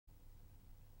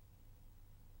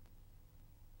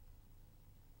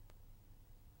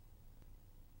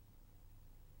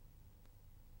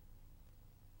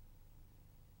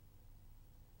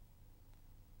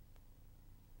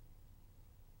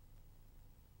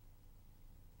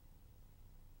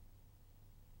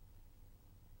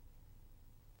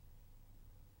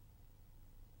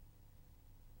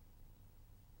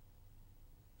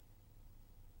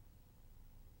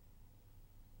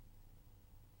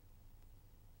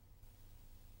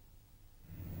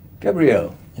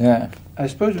Gabriel, Yeah. I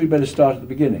suppose we better start at the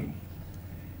beginning.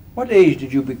 What age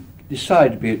did you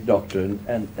decide to be a doctor,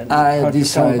 and how did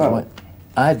you come about?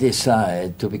 I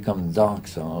decided to become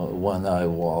doctor when I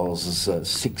was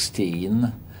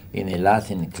 16 in a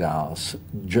Latin class,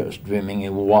 just dreaming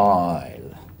a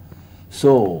while.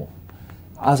 So,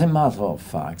 as a matter of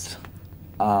fact,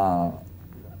 I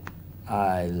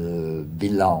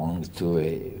belong to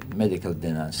a medical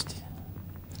dynasty.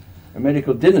 A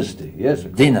medical dynasty, yes.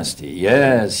 Dynasty,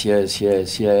 yes.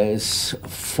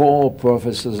 4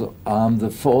 professors. I'm the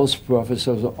 4th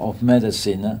professor of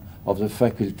medicine of the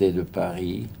Faculté de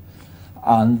Paris,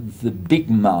 and the big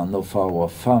man of our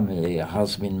family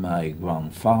has been my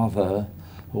grandfather,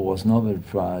 who was Nobel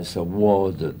Prize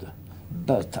awarded.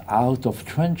 But out of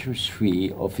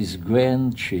 23 of his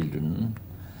grandchildren,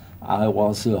 I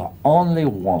was the only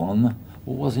one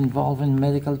who was involved in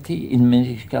medical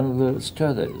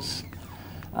studies.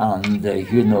 And,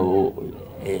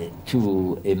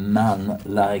 to a man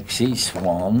like this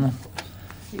one,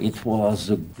 it was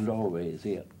the glory,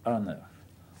 the honor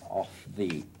of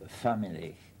the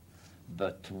family.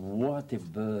 But what a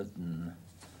burden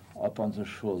upon the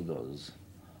shoulders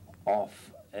of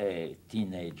a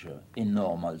teenager, a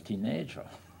normal teenager.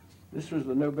 This was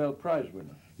the Nobel Prize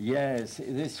winner. Yes,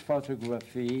 this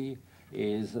photography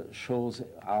shows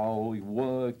how he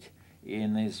worked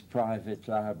in his private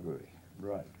library.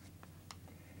 Right.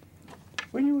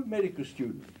 When you were a medical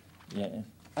student, Yeah.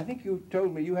 I think you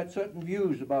told me you had certain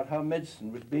views about how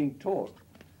medicine was being taught.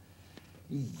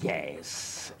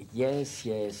 Yes.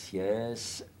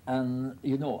 And,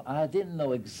 I didn't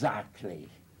know exactly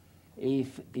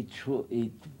if it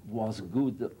was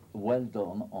good, well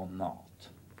done or not.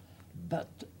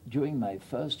 But during my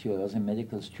first year as a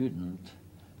medical student,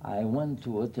 I went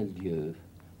to Hotel Dieu,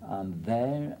 and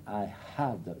there I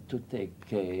had to take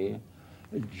care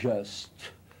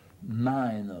just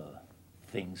minor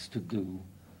things to do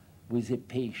with a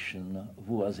patient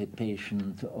who was a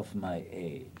patient of my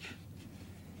age.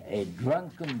 A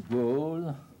drunken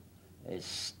girl, a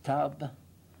stab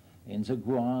in the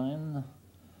groin,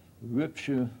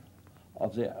 rupture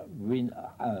of the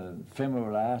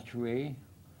femoral artery,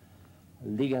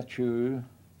 ligature,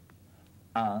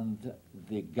 and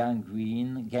the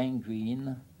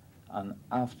gangrene, and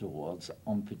afterwards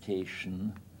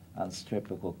amputation and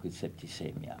streptococcus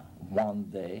septicemia. One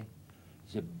day,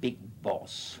 the big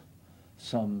boss,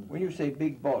 When you say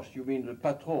big boss, you mean the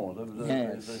patron, the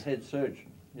head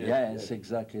surgeon? Yes,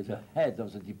 exactly. The head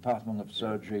of the Department of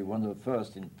Surgery, one of the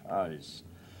first in Paris,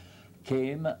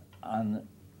 came and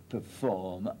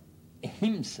performed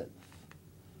himself,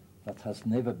 that has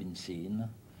never been seen,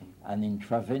 an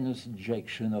intravenous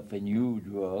injection of a new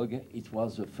drug. It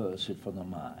was the first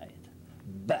sulfonamide.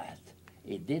 But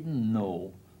he didn't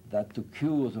know that to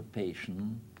cure the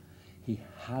patient, he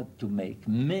had to make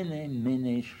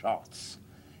many shots,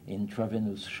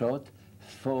 intravenous shot,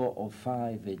 4 or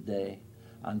 5 a day,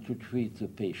 and to treat the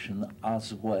patient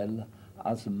as well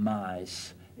as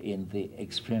mice in the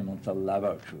experimental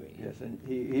laboratory. Yes, and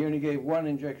he only gave 1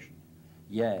 injection.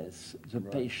 Yes, the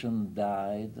patient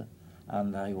died,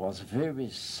 and I was very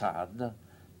sad,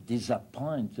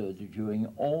 disappointed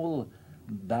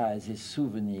by the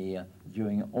souvenir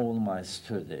during all my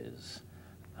studies.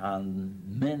 And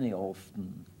many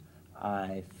often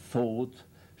I thought,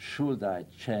 should I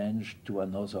change to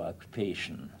another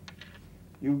occupation?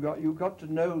 You got to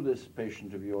know this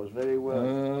patient of yours very well.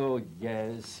 Oh,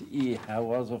 yes, he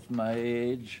was of my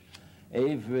age.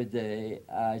 Every day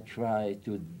I try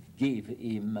to give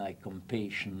him my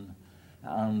compassion,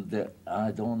 and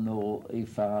I don't know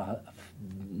if I've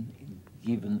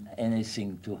given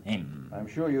anything to him. I'm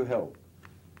sure you helped.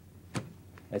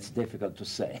 It's difficult to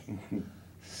say.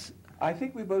 I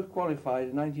think we both qualified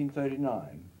in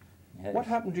 1939. Yes. What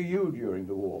happened to you during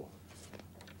the war?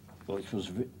 Well, it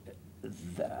was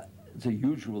the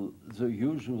usual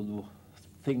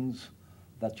things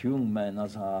that young men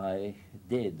as I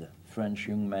did, French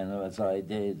young men as I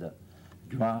did,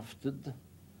 drafted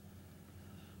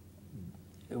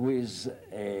with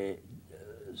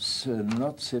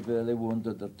not severely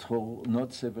wounded at all,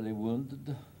 not severely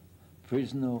wounded,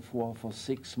 prisoner of war for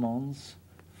 6 months,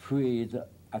 freed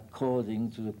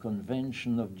according to the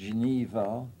Convention of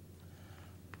Geneva.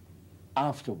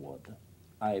 Afterward,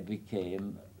 I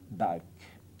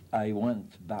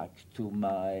went back to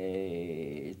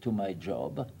my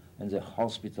job in the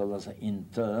hospital as an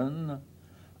intern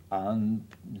and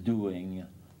doing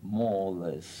more or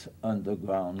less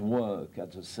underground work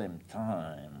at the same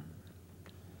time.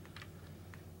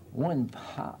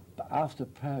 After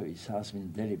Paris has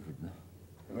been delivered.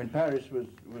 When Paris was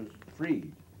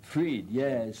freed. freed,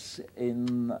 yes,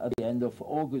 at the end of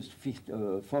August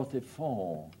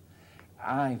 44.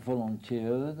 I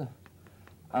volunteered,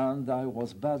 and I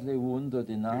was badly wounded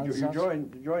in Alsace. You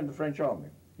joined the French army?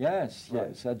 Yes, right.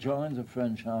 Yes. I joined the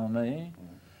French army,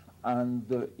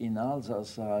 and in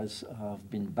Alsace I have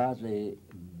been badly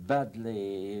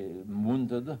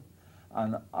wounded,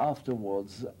 and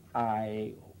afterwards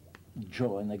I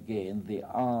joined again the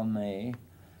army,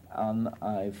 and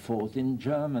I fought in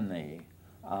Germany,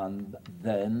 and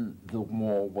then the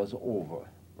war was over.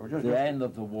 Well, the end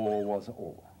of the war was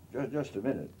over. Just a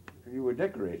minute. You were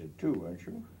decorated too, weren't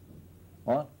you?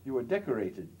 What? You were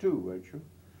decorated too, weren't you?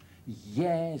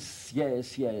 Yes.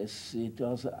 It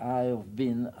was. I have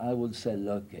been, I would say,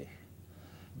 lucky,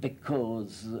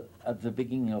 because at the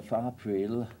beginning of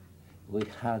April we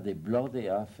had a bloody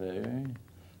affair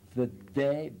the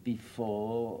day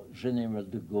before General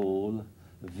de Gaulle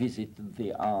visited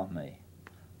the army,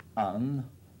 and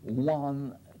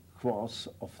one cross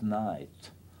of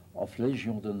knight of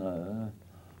Légion d'honneur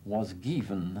was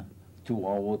given to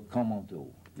our commando.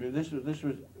 This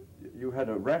was, you had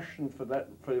a ration for that,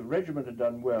 for the regiment had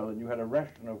done well, and you had a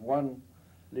ration of one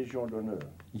Légion d'honneur.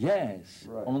 Yes,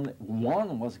 right. Only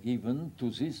one was given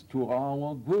to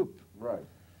our group. Right.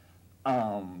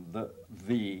 And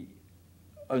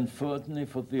unfortunately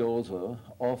for the other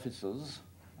officers,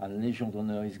 and Légion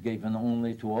d'honneur is given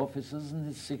only to officers in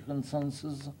these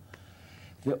circumstances,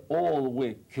 they all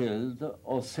were killed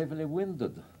or severely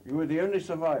wounded. You were the only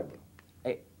survivor?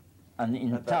 And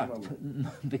intact,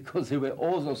 because there were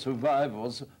other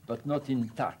survivors, but not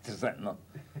intact then.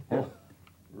 Oh.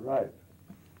 Right.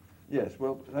 Yes,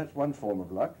 well, that's one form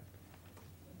of luck.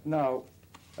 Now,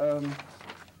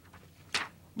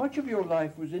 much of your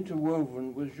life was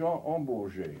interwoven with Jean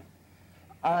Ambourget.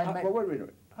 Well, wait a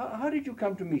minute. How did you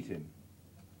come to meet him?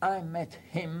 I met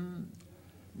him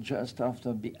just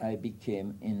after I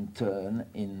became intern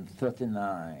in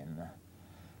 '39,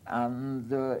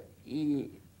 and he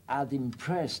had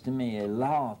impressed me a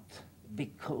lot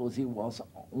because he was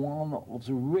one of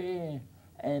the rare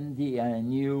MD I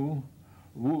knew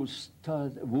who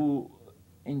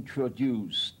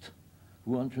introduced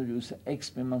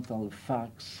experimental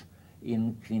facts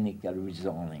in clinical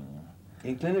reasoning.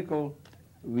 In clinical?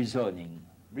 Reasoning.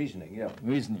 Reasoning, yeah.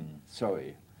 Reasoning,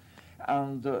 sorry.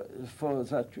 And for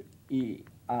that,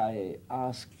 I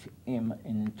asked him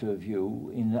an interview,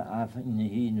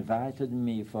 he invited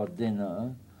me for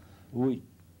dinner. We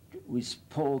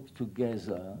spoke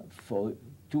together for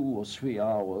 2 or 3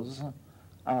 hours,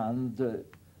 and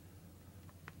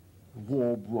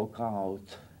war broke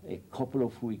out a couple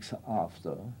of weeks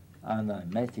after, and I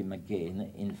met him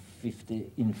again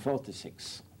in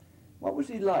 46. What was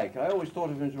he like? I always thought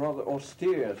of him as a rather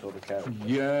austere sort of character.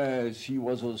 Yes, he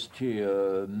was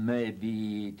austere,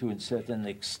 maybe to a certain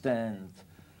extent,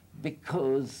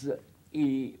 because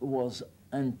he was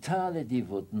entirely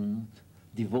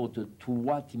devoted to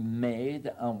what he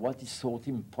made and what he thought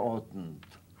important.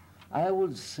 I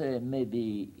would say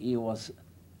maybe he was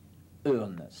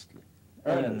earnest,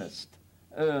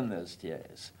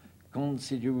 yes,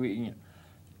 considering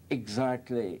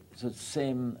exactly the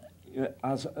same,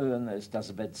 as earnest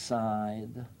as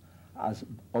bedside, as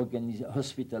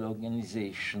hospital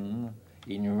organization,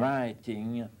 in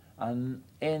writing, and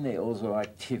any other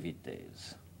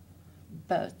activities.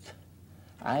 But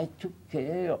I took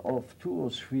care of 2 or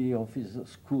 3 of his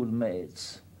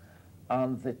schoolmates,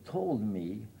 and they told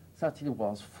me that it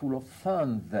was full of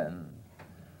fun then.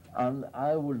 And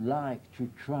I would like to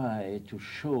try to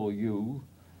show you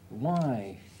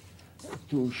why,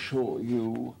 to show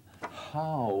you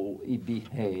how he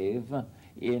behaved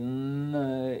in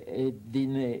a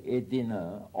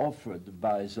dinner offered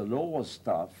by the lower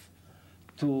staff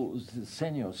to the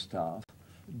senior staff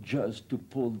just to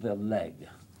pull their leg.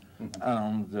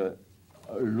 And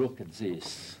look at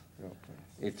this.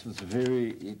 It was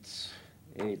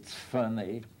it's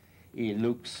funny.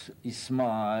 He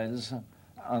smiles,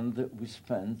 and we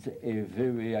spent a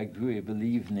very agreeable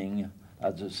evening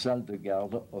at the Salle de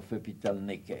Garde of Hôpital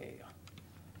Necker.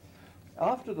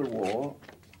 After the war,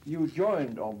 you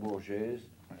joined Ambourget's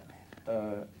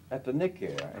at the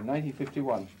Necker in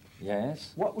 1951.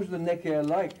 Yes. What was the Necker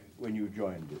like when you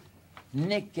joined it?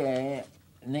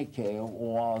 Necker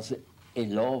was a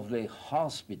lovely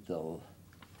hospital,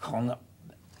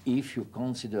 if you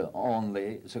consider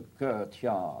only the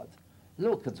courtyard.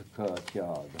 Look at the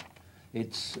courtyard.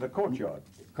 It's the courtyard.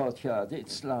 Courtyard.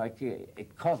 It's like a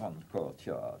common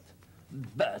courtyard,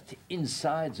 but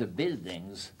inside the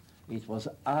buildings, it was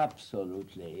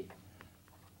absolutely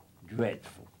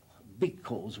dreadful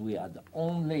because we had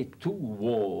only 2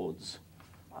 wards.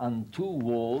 and 2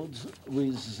 wards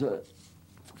with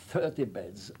 30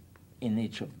 beds in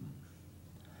each of them.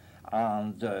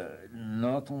 And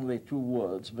not only 2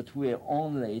 wards, but we're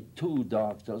only 2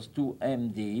 doctors, 2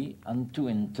 MD and 2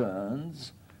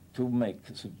 interns to make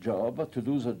the job, to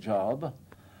do the job.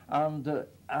 And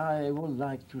I would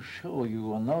like to show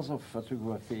you another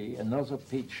photography, another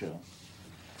picture.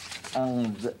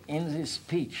 And in this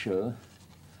picture,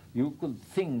 you could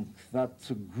think that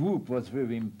the group was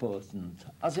very important.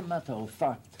 As a matter of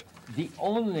fact, the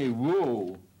only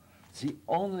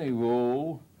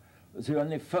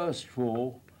first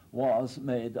row was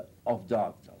made of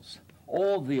doctors.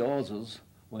 All the others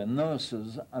were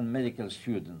nurses and medical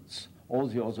students. All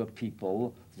the other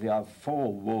people, there are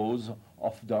 4 rows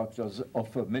of doctors,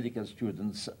 of medical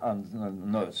students and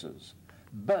nurses.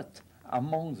 But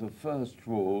among the first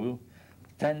row,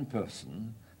 10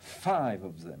 persons, 5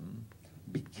 of them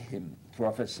became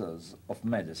professors of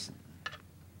medicine.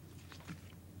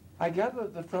 I gather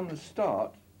that from the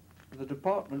start, the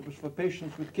department was for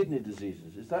patients with kidney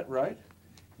diseases. Is that right?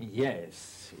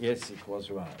 Yes, yes, it was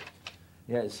right.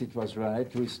 Yes, it was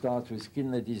right. We start with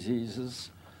kidney diseases.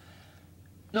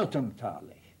 Not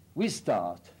entirely. We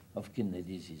start of kidney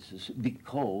diseases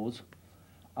because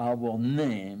our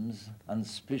names, and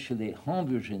especially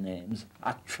Hamburger names,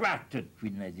 attracted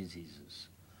kidney diseases.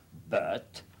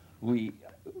 But we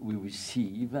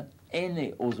receive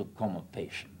any other common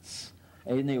patients,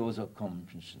 and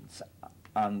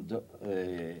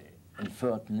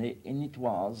unfortunately, and it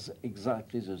was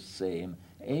exactly the same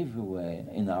everywhere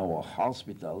in our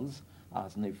hospitals,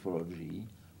 as nephrology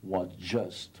was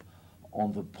just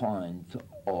on the point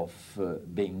of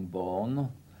being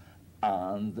born,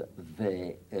 and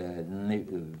the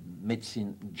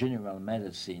general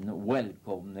medicine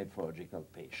welcomed nephrological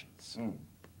patients. Mm.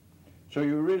 So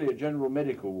you were really a general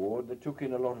medical ward that took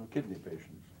in a lot of kidney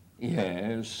patients?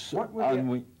 Yes. What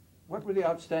were the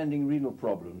outstanding renal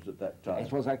problems at that time?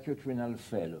 It was acute renal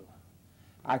failure.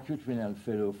 Acute renal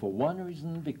failure for one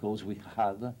reason, because we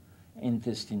had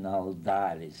intestinal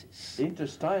dialysis.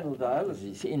 Intestinal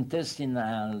dialysis?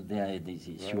 Intestinal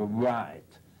dialysis, right.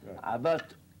 You're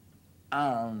right.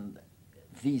 And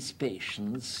these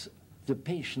patients, the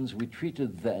patients we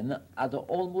treated then had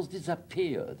almost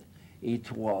disappeared.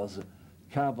 It was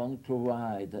carbon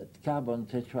chloride, carbon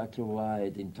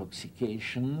tetrachloride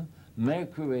intoxication,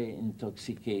 mercury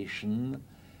intoxication,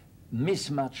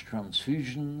 mismatched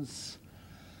transfusions,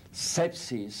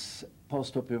 sepsis,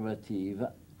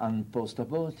 postoperative and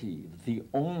post-abortive. The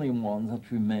only one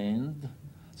that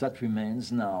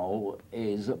remains now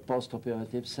is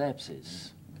postoperative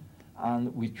sepsis.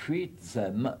 And we treat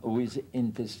them with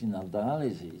intestinal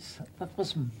dialysis. That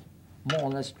was more or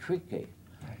less tricky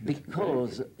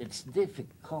because it's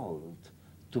difficult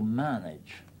to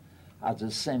manage at the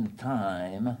same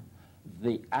time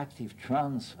the active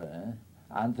transfer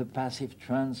and the passive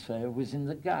transfer within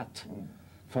the gut,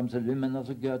 from the lumen of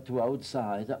the gut to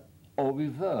outside, or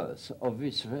reverse, or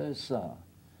vice versa.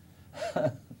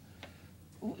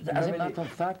 As a matter of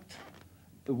fact,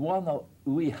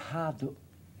 we had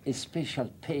a special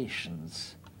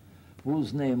patient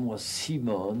whose name was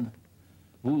Simone,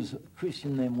 whose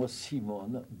Christian name was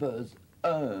Simone, but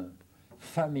her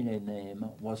family name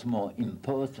was more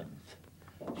important.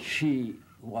 She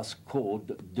was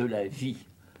called De la Vie.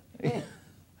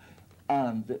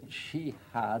 And she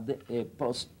had a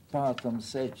postpartum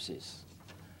sepsis.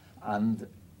 And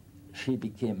she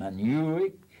became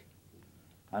anuric,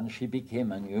 and she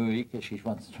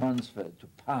was transferred to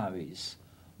Paris,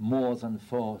 more than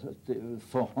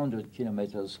 400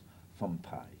 kilometers from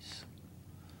Paris.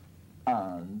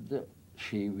 And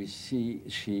she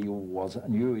was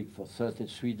anuric for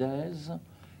 33 days.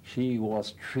 She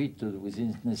was treated with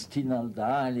intestinal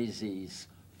dialysis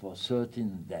for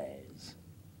 13 days.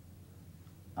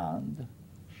 And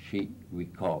she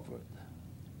recovered.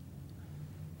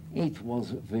 It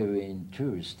was very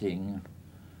interesting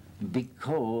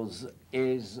because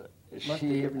must have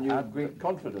given you great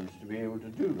confidence to be able to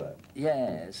do that.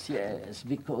 Yes, yes,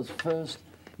 because first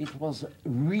it was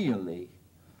really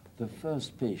the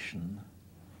first patient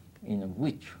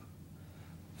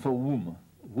for whom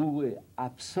we were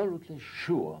absolutely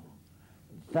sure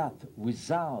that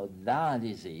without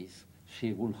dialysis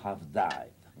she would have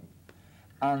died.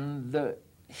 And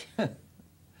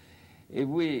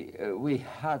we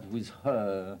had with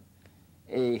her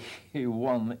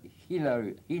one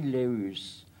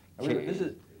hilarious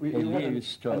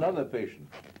story. Another patient.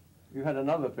 You had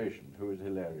another patient who was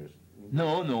hilarious.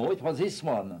 No, it was this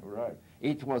one. Right.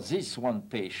 It was this one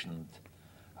patient.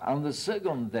 On the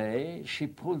second day, she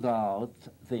pulled out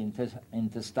the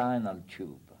intestinal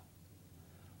tube.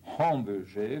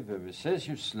 Hamburger very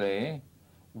seriously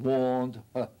warned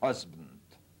her husband.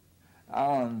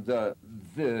 And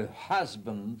the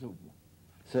husband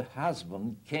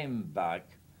came back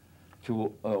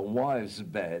to her wife's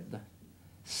bed,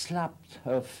 slapped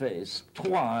her face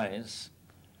twice,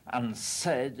 and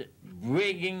said,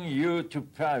 bringing you to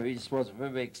Paris was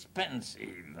very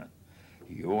expensive.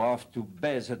 You have to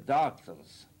pay the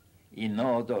doctors in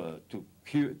order to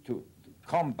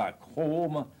come back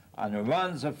home and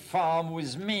run the farm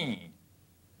with me.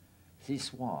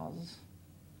 This was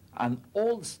an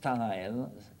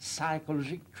old-style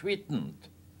psychological treatment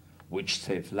which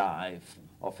saved life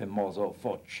of a mother of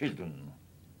 4 children.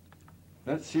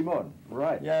 That's Simone,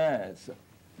 right? Yes.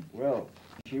 Well,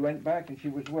 she went back and she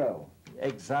was well.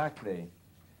 Exactly.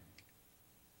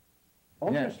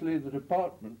 Obviously, the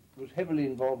department was heavily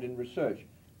involved in research.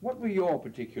 What were your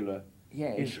particular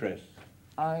interests?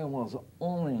 I was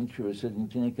only interested in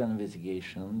clinical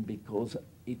investigation because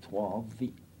it was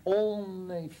the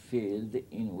only field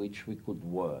in which we could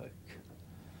work.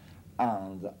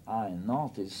 And I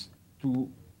noticed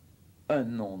 2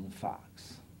 unknown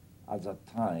facts at that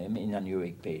time in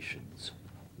anuric patients.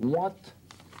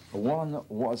 One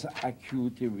was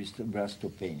acute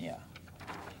erythroblastomia.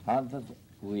 And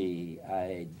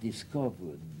I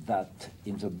discovered that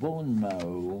in the bone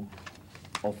marrow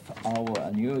of our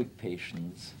anuric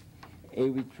patients,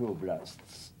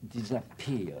 erythroblasts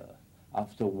disappear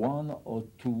after 1 or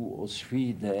 2 or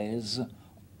 3 days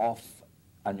of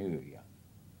anuria.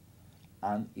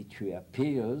 And it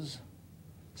reappears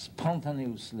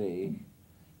spontaneously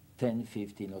 10,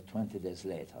 15, or 20 days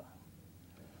later.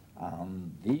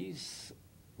 And this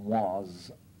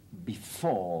was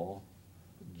before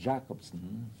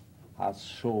Jacobson has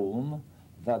shown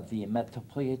that the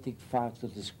hematopoietic factor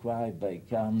described by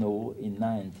Carnot in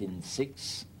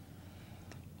 1906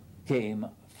 came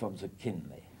from the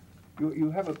kidney.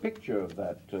 You have a picture of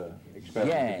that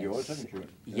experiment of yours, haven't you?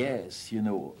 Yes, you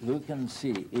know, you can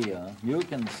see here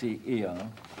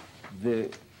the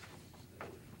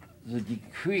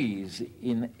decrease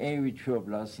in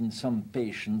erythroblasts in some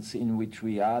patients in which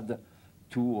we had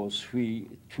two or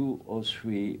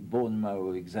three bone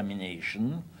marrow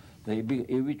examination. The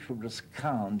erythroblast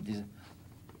count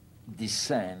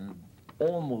descend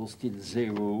almost till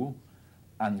 0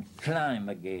 and climb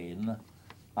again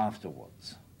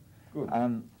afterwards. Good.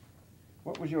 And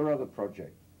what was your other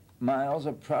project? My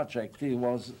other project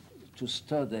was to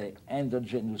study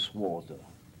endogenous water.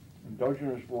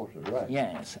 Endogenous water, right.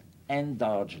 Yes,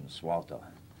 endogenous water.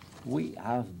 We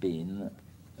have been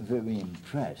very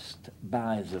impressed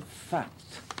by the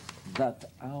fact that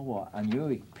our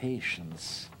anuric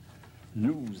patients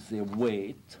lose their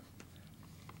weight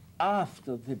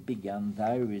after they began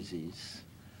diuresis,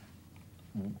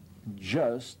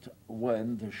 just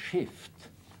when the shift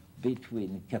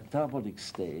between catabolic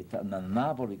state and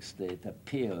anabolic state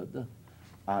appeared,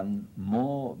 and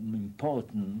more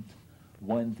important,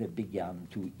 when they began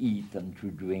to eat and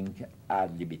to drink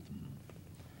ad libitum.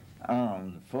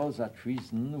 And for that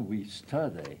reason, we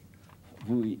study,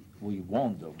 we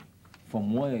wonder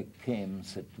from where came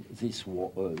this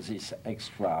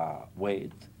extra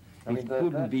weight. I mean,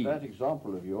 that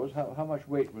example of yours, how much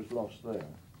weight was lost there?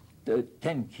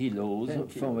 10 kilos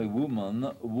from a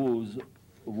woman whose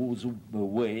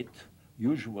weight,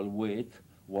 usual weight,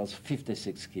 was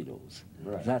 56 kilos.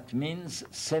 Right. That means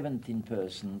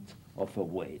 17% of her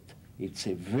weight. It's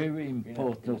a very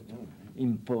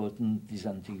important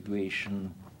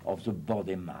disintegration of the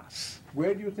body mass.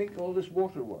 Where do you think all this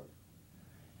water was?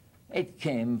 It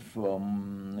came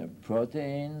from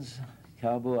proteins,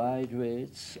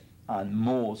 carbohydrates, and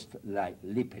most like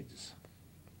lipids.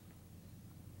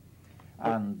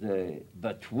 And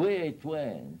but where it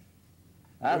went,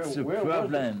 that's the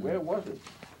problem. Where was it?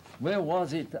 Where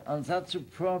was it? And that's the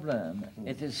problem.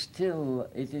 It is still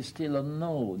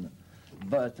unknown.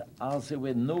 But as there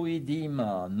were no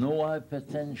edema, no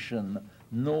hypertension,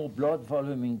 no blood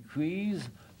volume increase,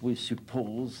 we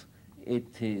suppose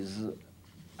it is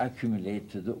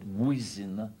accumulated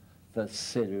within the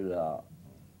cells.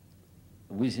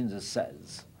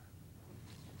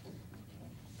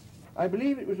 I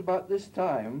believe it was about this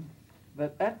time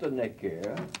that at the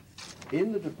Necker,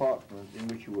 in the department in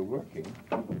which you were working,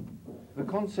 the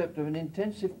concept of an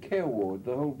intensive care ward,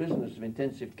 the whole business of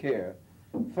intensive care,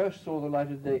 first saw the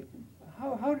light of day.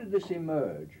 How did this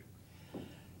emerge?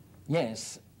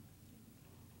 Yes,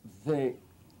 the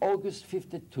August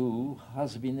 52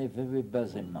 has been a very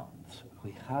busy month.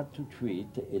 We had to treat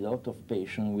a lot of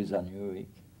patients with anuric,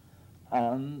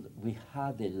 and we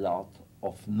had a lot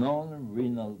of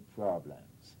non-renal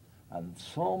problems. And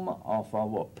some of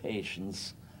our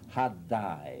patients had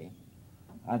died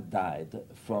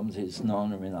from these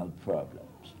non-renal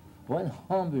problems. When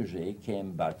Hamburger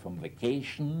came back from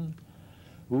vacation,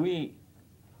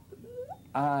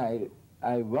 I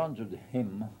wanted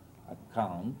him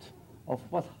account of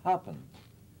what happened.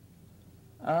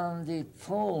 And he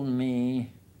told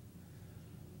me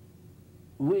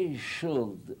we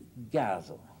should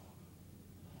gather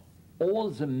all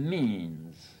the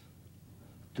means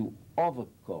to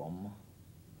overcome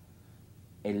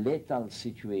a lethal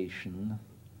situation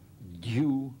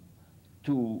due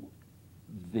to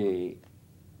the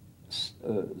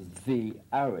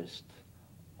arrest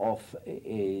of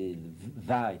a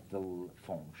vital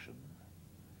function.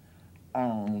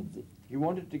 And you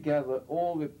wanted to gather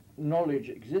all the knowledge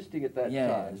existing at that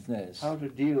time, yes. how to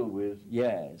deal with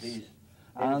these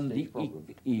and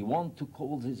problems. he want to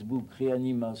call this book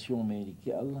Réanimation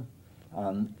médicale,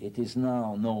 and it is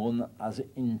now known as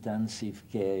intensive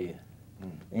care.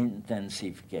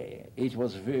 Intensive care. It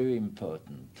was very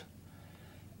important.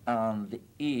 And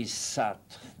he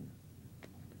sat,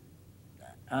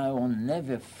 I will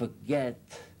never forget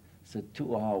the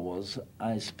 2 hours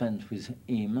I spent with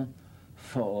him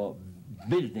for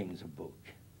building the book.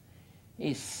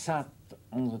 He sat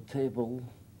on the table,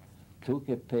 took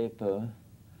a paper,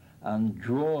 and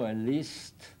drew a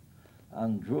list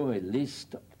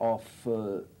of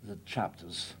the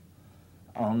chapters.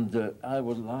 And I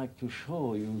would like to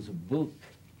show you the book.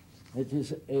 It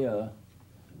is here.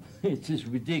 It is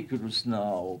ridiculous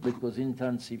now because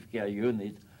intensive care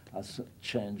unit has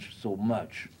changed so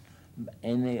much.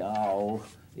 Anyhow,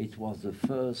 it was the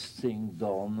first thing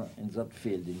done in that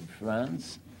field in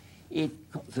France.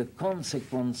 The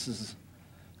consequences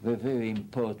were very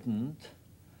important.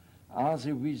 As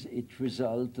it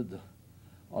resulted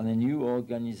on a new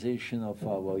organization of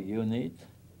our unit.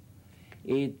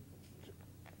 It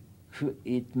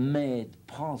made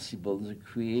possible the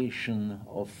creation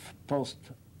of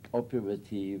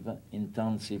post-operative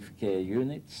intensive care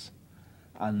units,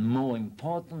 and more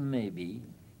important maybe,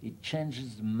 it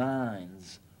changes the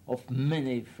minds of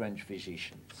many French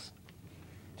physicians.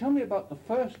 Tell me about the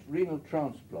first renal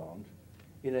transplant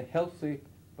in a healthy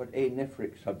but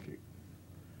anephric subject.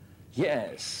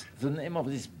 Yes, the name of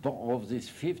this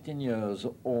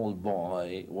 15-year-old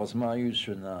boy was Marius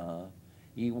Renard.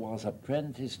 He was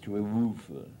apprenticed to a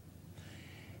roofer.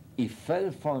 He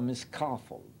fell from a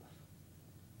scaffold.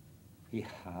 He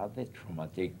had a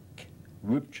traumatic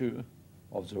rupture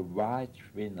of the right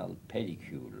renal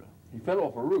pedicule. He fell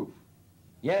off a roof?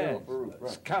 Yes, off a roof,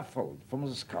 right. Scaffold, from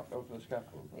the scaffold. From the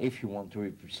scaffold, right. If you want to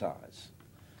be precise.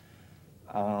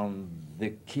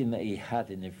 The kidney, he had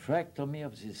a nephrectomy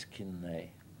of this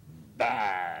kidney,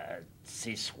 but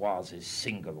this was a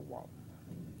single one.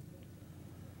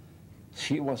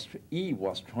 He was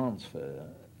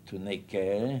transferred to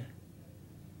Necker,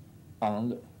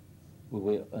 and we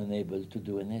were unable to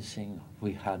do anything.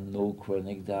 We had no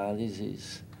chronic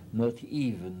dialysis, not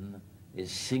even a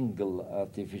single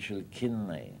artificial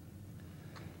kidney.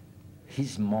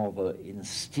 His mother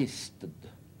insisted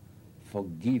for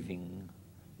giving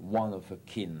one of her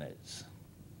kidneys.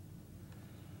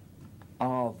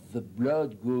 The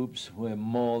blood groups were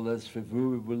more or less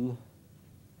favorable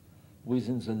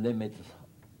within the limit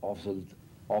of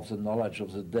the knowledge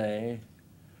of the day.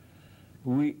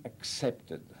 We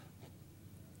accepted.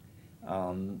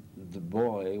 The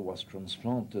boy was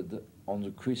transplanted on the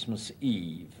Christmas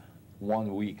Eve,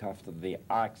 1 week after the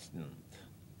accident.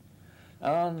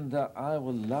 And I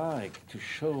would like to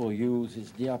show you this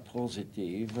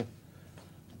diapositive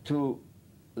to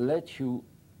let you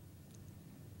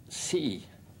see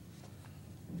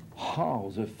how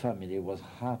the family was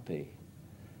happy.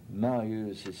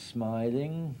 Marius is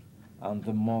smiling, and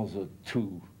the mother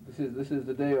too. This is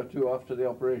the day or two after the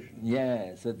operation?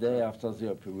 Yes, the day after the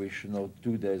operation, or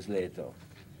 2 days later.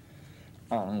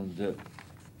 And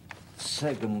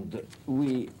second,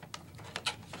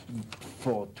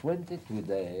 for 22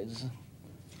 days,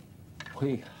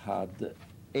 we had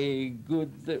a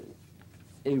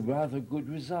rather good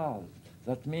result.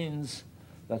 That means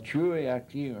that urea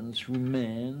clearance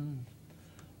remained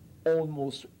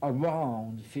almost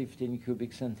around 15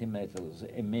 cubic centimeters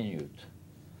a minute.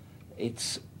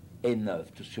 It's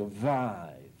enough to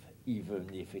survive, even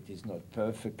if it is not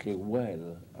perfectly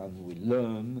well, and we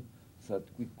learn that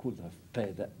we could have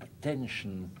paid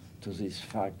attention to this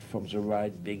fact from the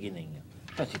right beginning.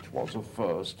 But it was a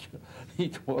first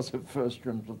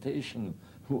transplantation.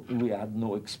 We had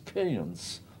no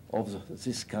experience of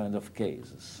this kind of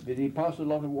cases. Did he pass a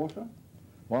lot of water?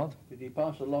 What? Did he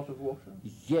pass a lot of water?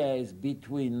 Yes,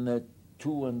 between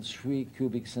 2 and 3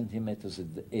 cubic centimeters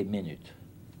a minute.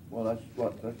 Well, that's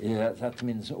what? That's Yeah, that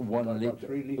means 1 about liter.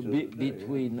 3 liters a day,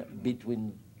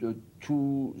 Between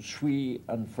 2, 3,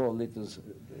 and 4 liters.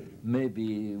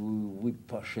 Maybe we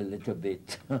push a little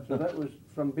bit. So that was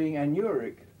from being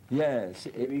anuric. Yes.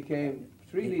 It became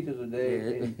 3 liters a day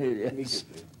Yes. immediately.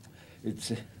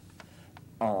 It's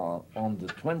on the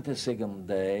 22nd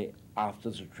day after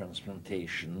the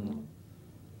transplantation,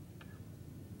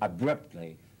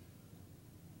 abruptly,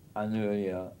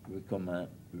 anuria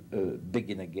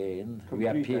begin again,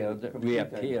 reappeared,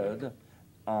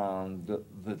 and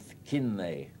the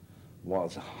kidney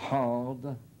was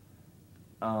hard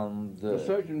and the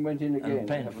surgeon went in again and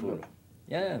painful.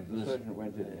 Yeah, the surgeon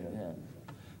went in. Yeah.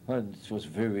 Well, it was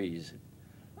very easy.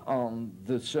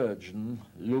 The surgeon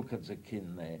looked at the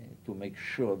kidney to make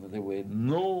sure that there were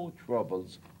no trouble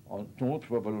on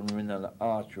renal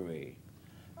artery,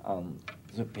 and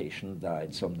the patient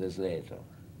died some days later.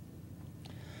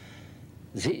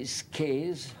 This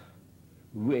case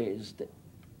raised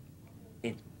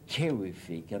a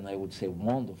terrific and I would say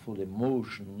wonderful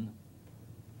emotion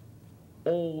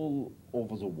all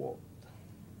over the world.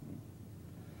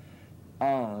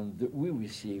 And we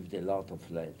received a lot of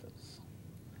letters.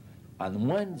 And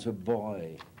when the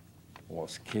boy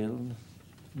was killed,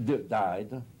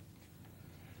 died,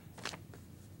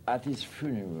 at his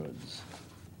funerals,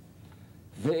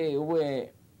 they were,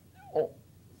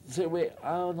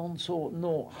 I don't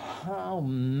know how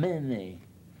many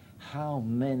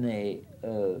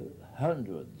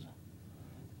hundreds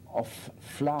of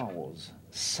flowers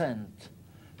sent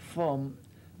from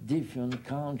different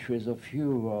countries of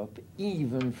Europe,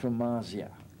 even from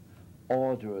Asia,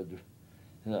 ordered.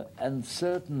 And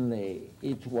certainly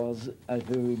it was a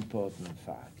very important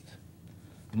fact.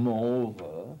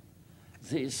 Moreover,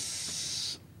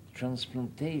 this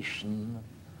transplantation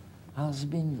has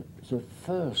been the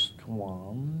first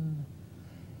one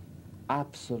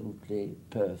absolutely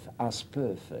as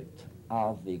perfect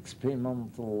as the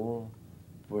experimental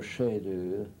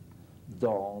procedure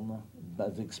done by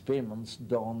the experiments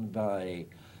done by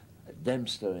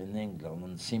Dempster in England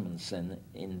and Simonsen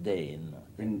in Dane.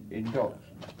 In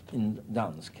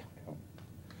Dansk. Oh.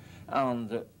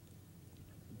 And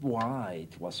why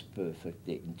it was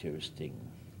perfectly interesting?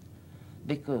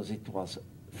 Because it was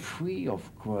free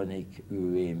of chronic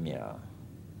uremia.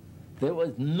 There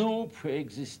was no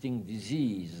pre-existing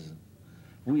disease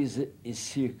with a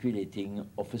circulating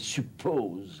of a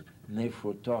supposed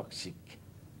nephrotoxic,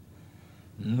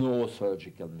 no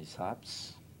surgical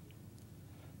mishaps,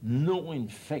 no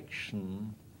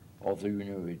infection of the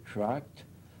urinary tract,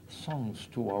 thanks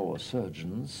to our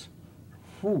surgeons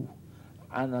who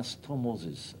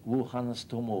anastomosed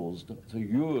the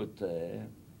ureter,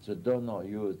 the donor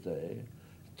ureter,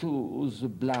 to the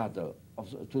bladder of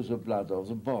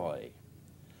the boy.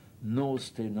 No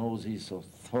stenosis or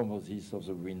thrombosis of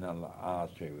the renal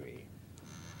artery.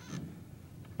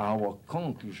 Our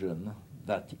conclusion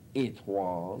that it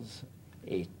was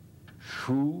a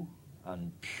true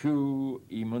and pure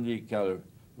immunological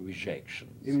rejection.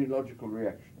 Immunological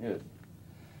reaction, yes.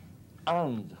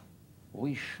 And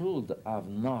we should have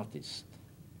noticed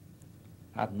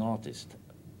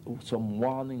some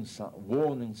warning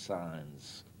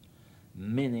signs,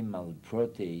 minimal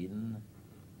protein,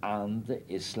 and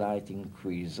a slight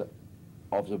increase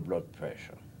of the blood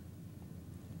pressure.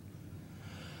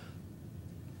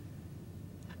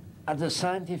 At the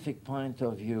scientific point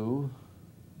of view,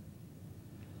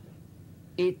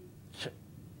 it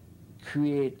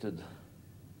created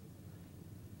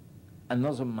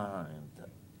another mind.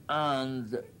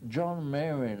 And John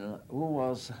Marin, who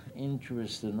was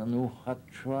interested and who had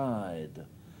tried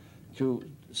to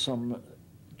some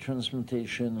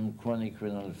transplantation and chronic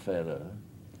renal failure,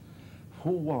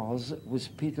 who was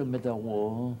with Peter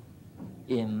Medawar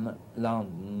in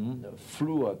London,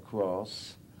 flew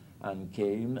across and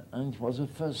came, and it was the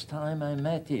first time I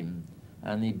met him,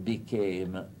 and he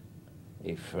became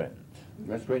a friend.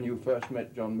 That's when you first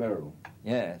met John Merrill?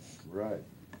 Yes. Right.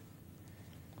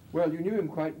 Well, you knew him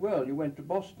quite well. You went to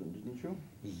Boston, didn't you?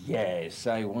 Yes,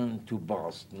 I went to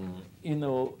Boston. You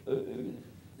know,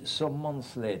 some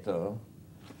months later,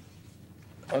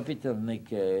 Hospital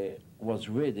Necker was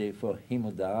ready for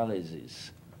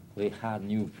hemodialysis. We had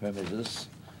new premises,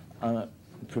 and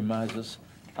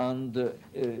the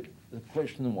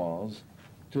question was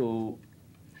to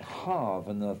have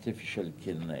an artificial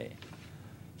kidney.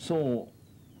 So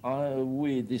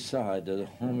we decided,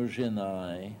 Homerge and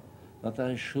I, that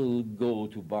I should go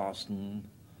to Boston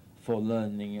for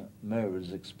learning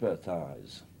Merrill's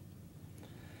expertise.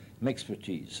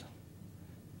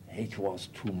 It was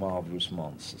two marvelous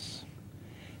months.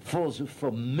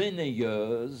 For many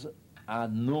years,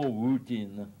 had no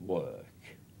routine work.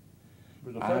 It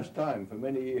was the first time for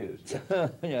many years.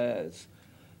 Yes,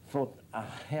 for I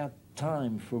had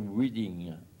time for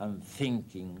reading and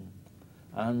thinking,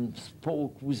 and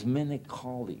spoke with many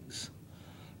colleagues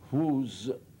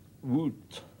whose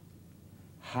route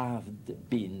have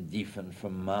been different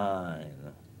from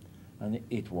mine. And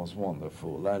it was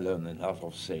wonderful. I learned a lot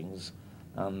of things,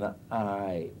 and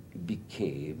I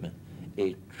became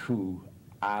a true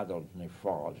adult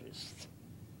nephrologist.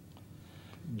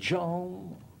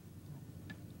 John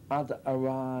had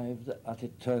arrived at a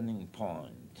turning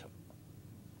point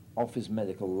of his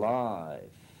medical life.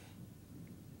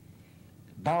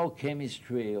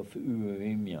 Biochemistry of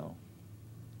uremia,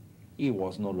 he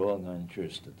was no longer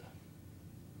interested.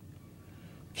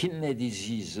 Kidney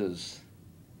diseases,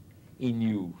 he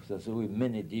knew that there were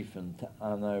many different,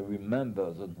 and I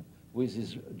remember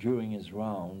that during his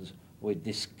rounds, we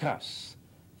discuss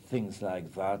things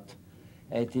like that.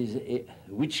 It is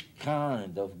which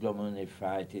kind of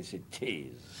glomerulonephritis it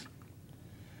is.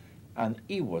 And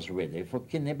he was ready for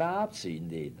kidney biopsy,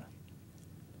 indeed.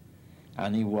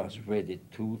 And he was ready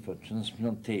too for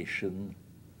transplantation,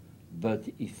 but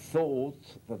he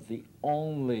thought that the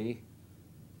only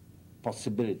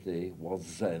possibility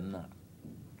was then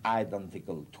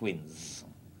identical twins.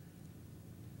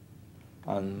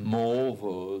 And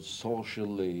moreover,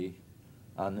 socially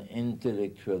and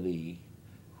intellectually,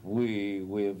 we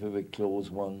were very close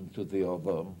one to the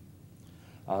other.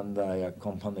 And I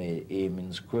accompanied him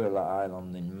in Squirrel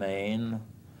Island in Maine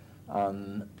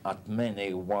and at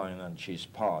many wine and cheese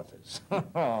parties.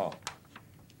 I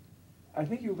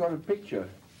think you've got a picture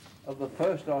of the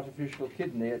first artificial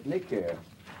kidney at Necker.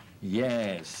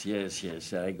 Yes, yes,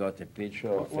 yes. I got a picture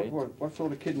of it. What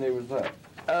sort of kidney was that?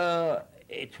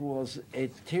 It was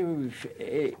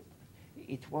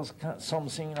it was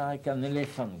something like an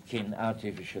elephant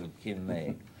artificial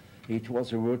kidney. It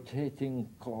was a rotating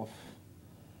cough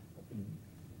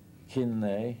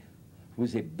kidney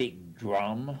with a big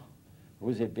drum.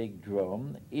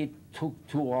 It took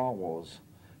 2 hours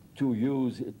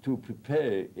to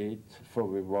prepare it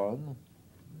for a run,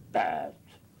 but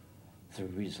the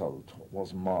result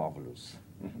was marvelous.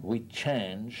 Mm-hmm. We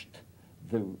changed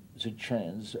the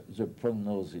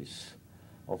prognosis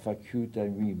of acute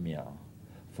anemia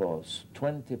for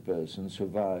 20%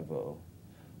 survival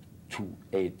to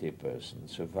 80%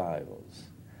 survivors.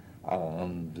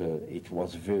 And it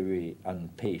was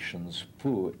and patients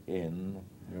poor in,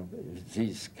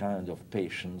 these kind of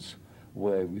patients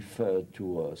were referred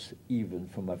to us, even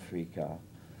from Africa,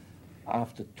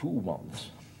 after 2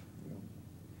 months.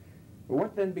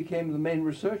 What then became the main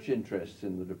research interests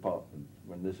in the department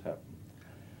when this happened?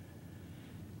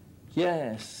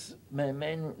 Yes, the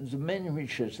main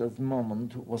research at the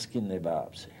moment was kidney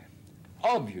biopsy.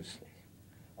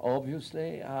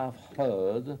 Obviously, I've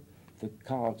heard the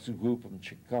Cox group in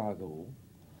Chicago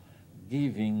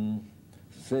giving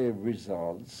their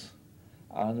results,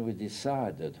 and we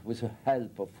decided, with the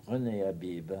help of René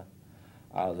Habib,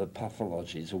 the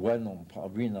pathologist, a well-known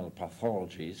renal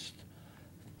pathologist,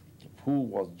 who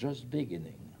was just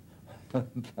beginning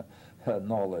her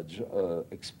knowledge,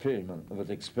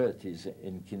 expertise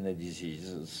in kidney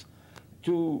diseases,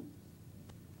 to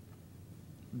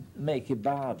make a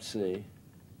biopsy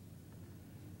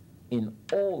in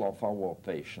all of our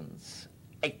patients,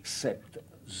 except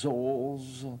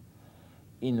those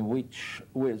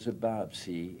where the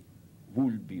biopsy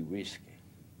would be risky.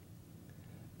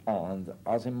 And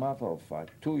as a matter of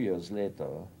fact, 2 years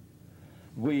later,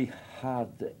 we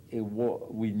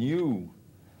knew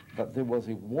that there was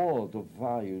a world of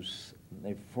various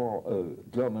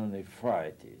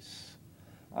glomerulonephritis,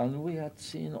 and we had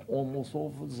seen almost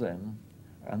all of them.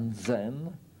 And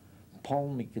then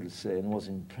Paul Michelsen was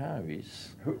in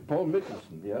Paris. Paul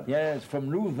Michelsen, yeah? Yes, from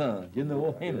Louvain, you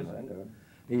know him. Yes, I know.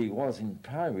 He was in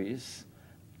Paris,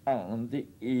 and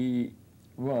he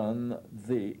ran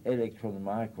the electron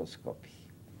microscopy.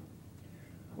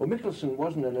 Well, Michelsen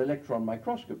wasn't an electron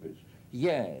microscopist.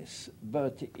 Yes,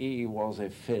 but he was a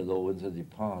fellow in the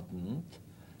department,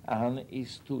 and he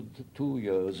stood 2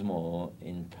 years more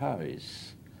in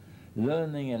Paris,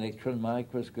 learning electron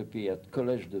microscopy at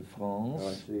Collège de France, Oh,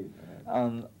 I see.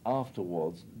 and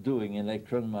afterwards doing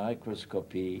electron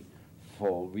microscopy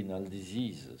for renal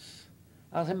diseases.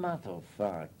 As a matter of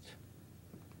fact,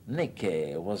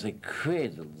 Necker was a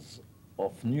cradle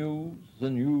of the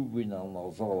new renal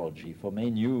nosology, for me,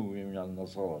 new renal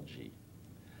nosology.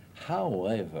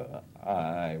 However,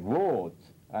 I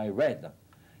read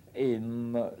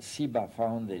in SIBA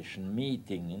Foundation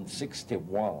meeting in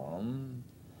 '61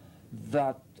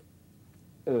 that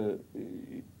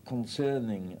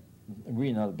concerning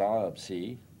renal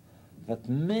biopsy that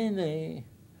many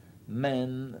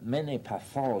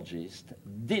pathologists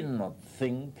did not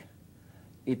think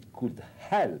it could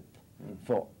help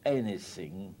for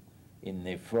anything in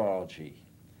nephrology.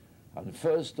 And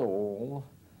first of all,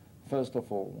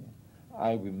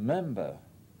 I remember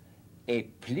a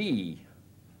plea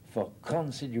for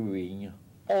considering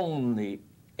only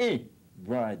a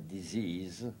bright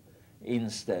disease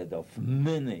instead of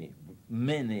many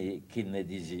kidney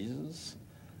diseases,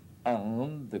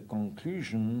 and the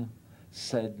conclusion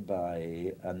said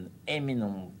by an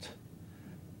eminent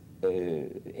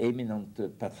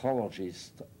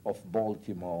pathologist of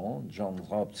Baltimore, John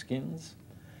Hopkins,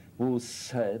 who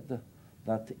said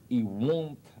that he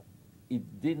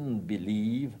didn't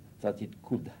believe that it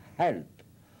could help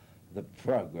the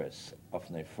progress of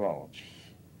nephrology.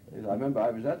 I remember I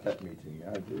was at that meeting,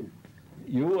 I do.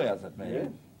 You were at that meeting?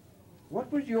 Yes. What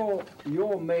was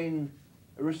your main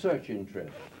research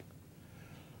interest?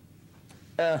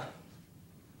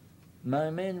 My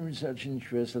main research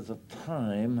interest at the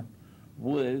time,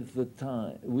 with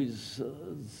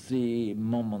the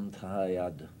moment I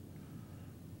had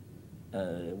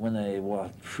when I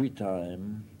was free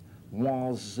time,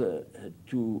 was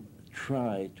to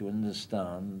try to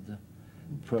understand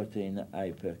protein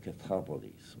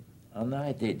hypercatabolism. And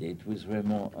I did it with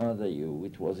Raymond Adayu.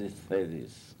 It was his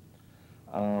thesis.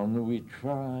 And we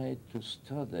tried to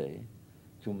study,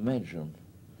 to measure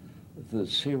the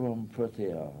serum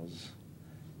protease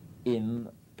in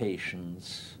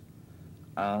patients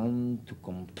and to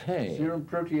compare. Serum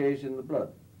protease in the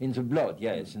blood? In the blood,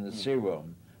 yes, in the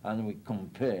serum. And we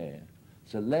compare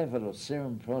the level of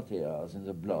serum protease in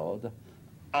the blood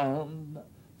and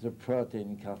the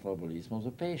protein catabolism of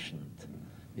the patient.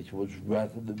 It was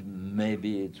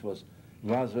maybe it was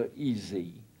rather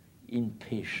easy in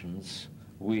patients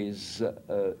with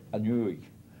during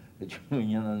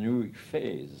an anuric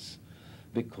phase,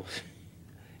 because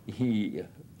he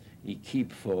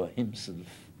keep for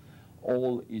himself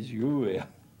all his urea.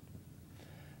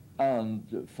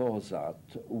 And for that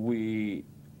we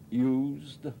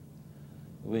used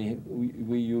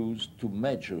to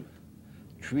measure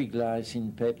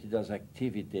triglycine peptidase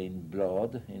activity in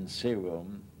blood, in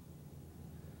serum,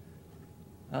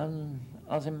 and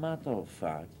as a matter of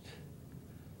fact,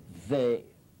 they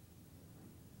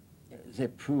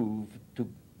proved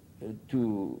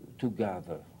to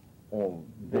gather all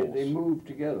both. They moved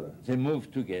together. They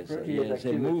moved together. Protease yes,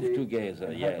 they moved together.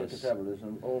 And yes,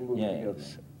 hypercatabolism all moved together.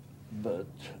 But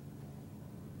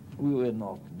we were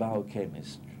not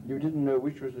biochemists. You didn't know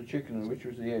which was the chicken and which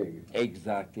was the egg.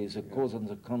 Exactly, the cause and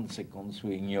the consequence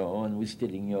we ignore, and we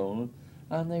still ignore,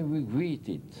 and I regret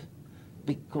it,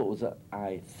 because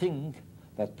I think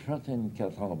that protein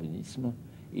catabolism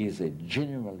is a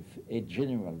general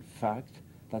fact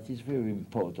that is very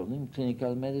important in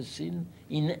clinical medicine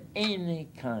in any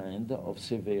kind of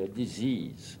severe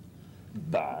disease.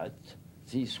 But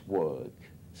this work,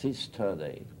 this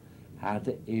study,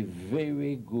 had a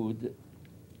very good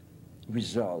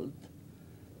result.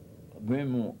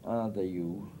 Raymond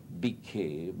Adayu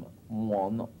became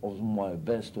one of my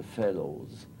best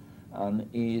fellows, and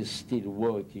he is still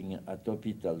working at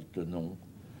Hôpital Tenon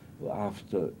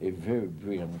after a very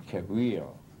brilliant career.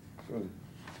 Good.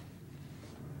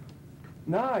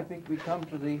 Now I think we come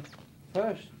to the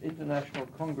first International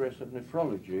Congress of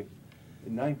Nephrology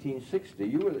in 1960.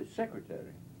 You were the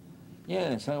secretary.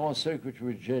 Yes, I was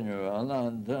Secretary General,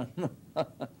 and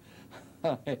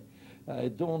I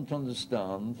don't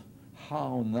understand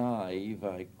how naive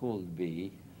I could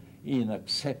be in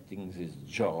accepting this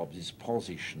job, this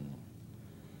position.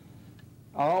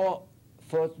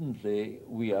 Fortunately,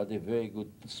 we had a very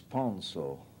good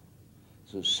sponsor,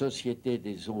 the Société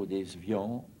des Eaux des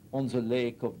Vians, on the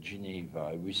Lake of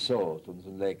Geneva, a resort on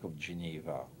the Lake of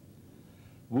Geneva,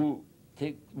 who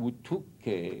took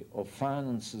care of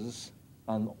finances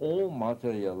and all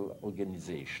material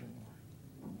organization,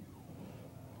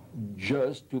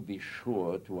 just to be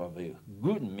sure to have a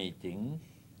good meeting.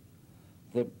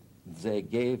 They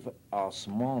gave us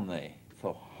money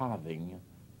for having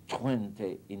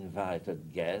 20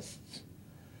 invited guests,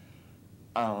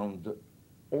 and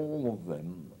all of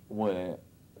them were,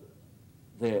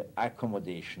 their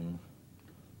accommodation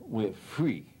were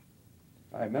free.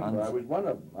 I remember, and I was one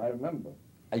of them, I remember.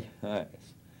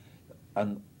 Yes,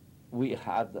 and we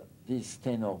had these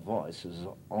tenor voices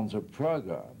on the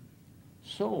program.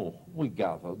 So we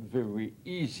gathered very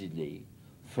easily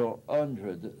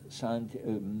 400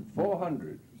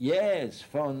 400? Yes,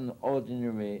 from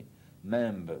ordinary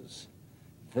members.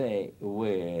 They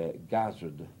were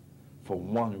gathered for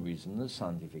one reason: the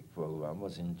scientific program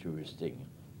was interesting.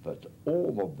 but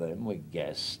all of them were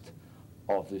guests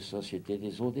of the Société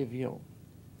des Eaux d'Evian.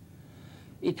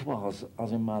 It was,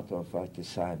 as a matter of fact, a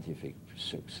scientific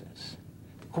success.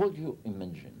 Could you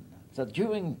imagine that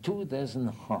during 2 days and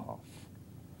a half,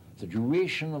 the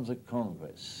duration of the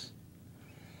Congress,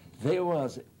 they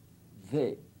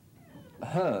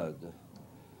heard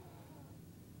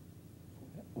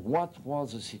what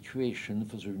was the situation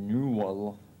for the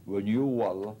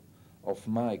renewal of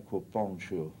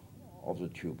micropuncture of the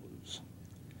tubules,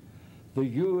 the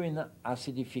urine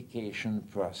acidification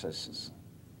processes,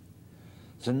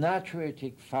 the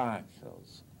natriuretic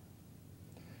factors,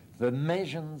 the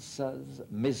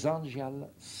mesangial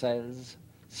cells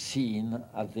seen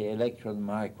at the electron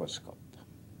microscope,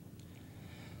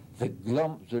 the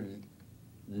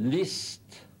list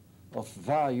of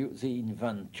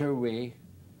the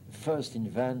first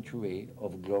inventory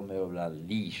of glomerular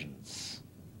lesions,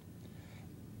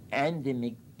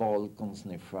 endemic Bolcon's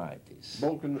nephritis.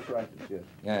 Bolcon nephritis, yes.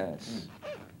 Yes.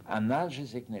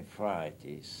 Analgesic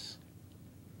nephritis,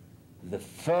 the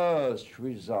first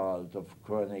result of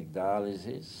chronic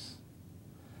dialysis,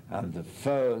 and the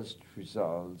first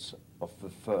results of the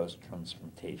first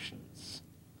transplantations.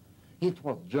 It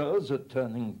was just a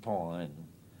turning point.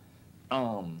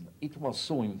 It was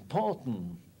so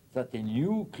important that a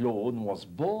new clone was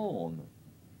born.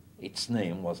 Its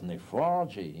name was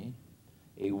nephrology,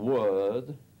 a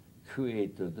word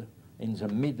created in the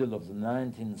middle of the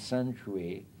 19th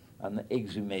century and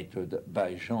exhumated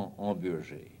by Jean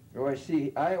Hamburger. Oh, I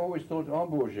see. I always thought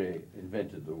Hamburger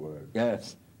invented the word.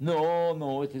 Yes.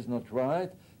 No, it is not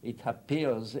right. It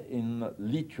appears in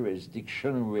Literary's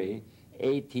Dictionary,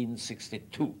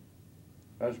 1862.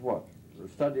 As what? The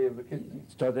study of the kidney?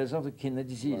 Studies of the kidney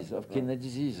disease, right, kidney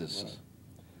diseases. Right.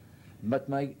 But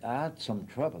I had some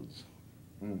troubles.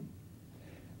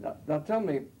 Now tell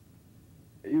me,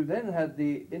 you then had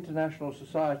the International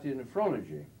Society of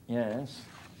Nephrology. Yes.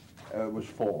 Was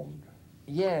formed.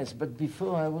 Yes, but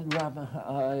before I will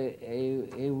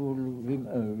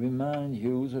remind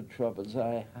you the troubles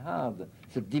I had,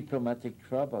 the diplomatic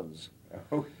troubles.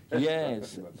 Oh,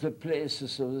 yes, the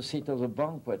places of the seat of the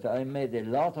banquet, I made a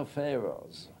lot of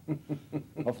errors,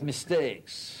 of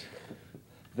mistakes.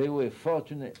 They were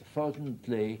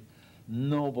fortunately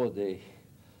nobody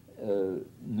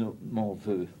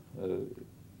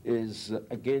is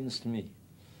against me.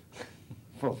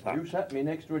 For that. You sat me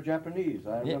next to a Japanese,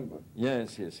 I remember.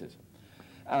 Yes.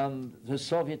 And the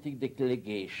Soviet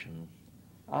delegation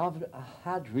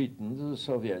had written to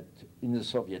the in the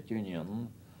Soviet Union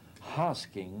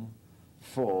asking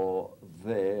for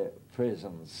their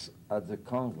presence at the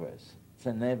Congress.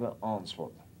 They never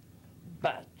answered.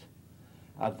 But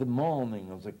at the morning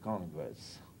of the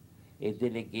Congress, a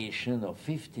delegation of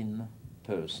 15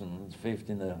 persons,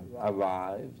 15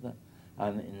 arrived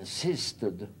and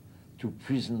insisted to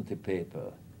present a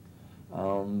paper.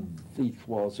 It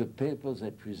was a paper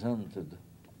they presented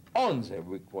on their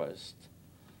request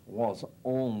was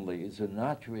only the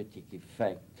natriuretic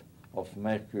effect of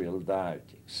mercurial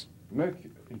diuretics.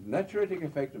 Natriuretic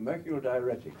effect of mercurial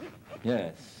diuretic.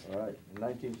 Yes. All right, in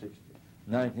 1960.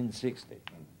 1960.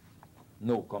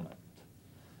 No comment.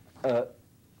 Well,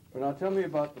 now tell me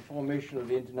about the formation of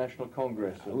the International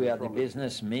Congress. We had a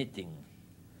business meeting.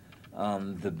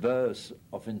 The birth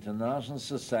of International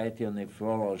Society of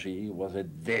Nephrology was a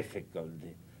difficult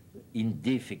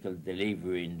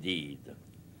delivery indeed.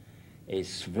 A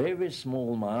very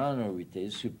small minority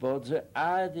supports the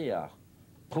idea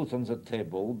put on the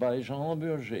table by Jean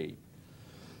Hamburger.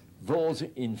 Those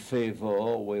in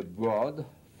favor were brought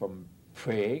from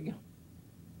Prague,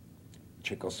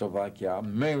 Czechoslovakia,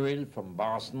 Merrill from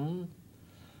Boston,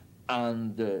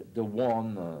 and the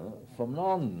one from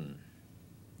London.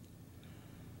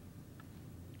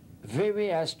 Very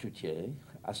astutely,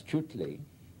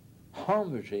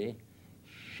 Hamburger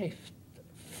shifted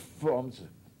from the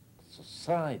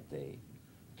society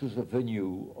to the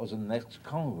venue of the next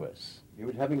Congress. He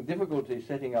was having difficulty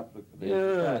setting up the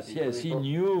Yes, he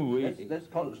knew. Let's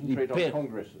concentrate on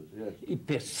congresses, yes. He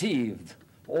perceived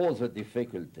all the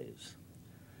difficulties.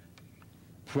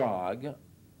 Prague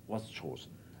was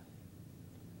chosen.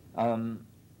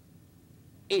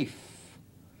 If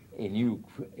a new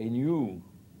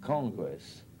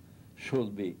Congress will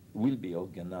be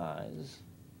organized,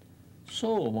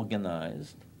 so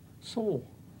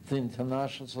the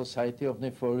International Society of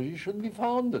Nephrology should be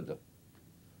founded.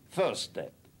 First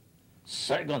step.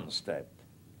 Second step,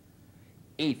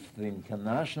 if the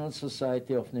International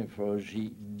Society of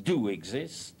Nephrology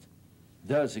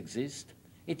does exist,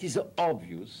 it is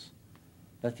obvious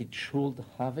that it should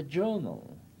have a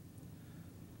journal.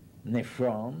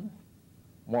 Nephron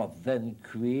was then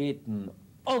created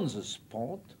on the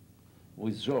spot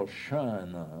with George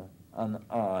Schreiner and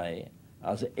I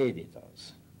as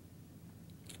editors.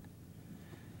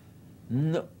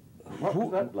 No, What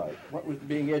was that like? What was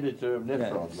being editor of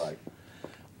Nephron like?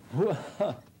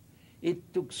 Well,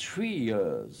 it took 3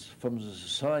 years from the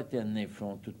Society and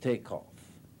Nephron to take off.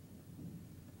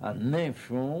 And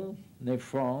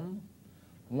Nephron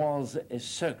was a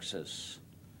success.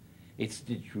 Its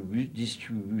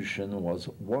distribution was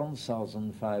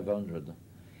 1,500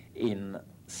 in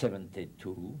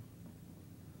 72.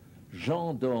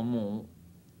 Jean Dormont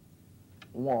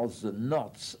was the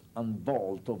nuts and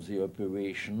bolt of the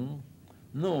operation.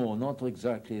 No, not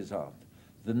exactly that.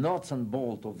 The nuts and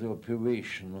bolt of the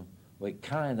operation were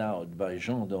carried out by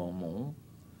Jean Dormont,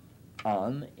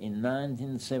 and in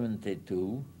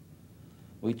 1972,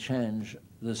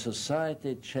 the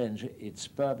society changed its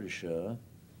publisher,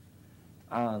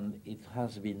 and it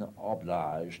has been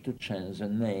obliged to change the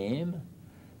name,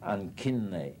 and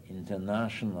Kidney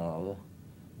International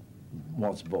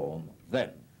was born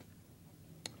then.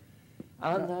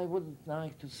 And I would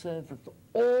like to say that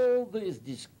all this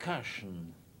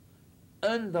discussion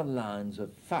underlines the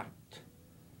fact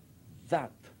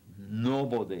that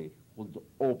nobody would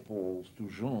oppose to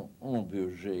Jean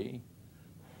Hamburger,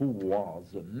 who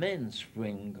was the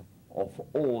mainspring of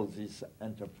all these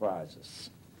enterprises.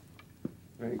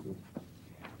 Very good.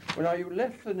 Well, now you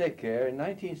left the Necker in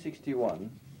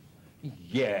 1961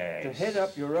 Yes. to head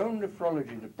up your own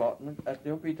nephrology department at the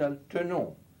Hôpital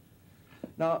Tenon.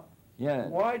 Now, Yeah.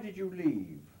 why did you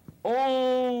leave?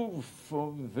 Oh, for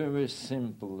a very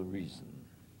simple reason.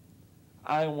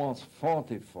 I was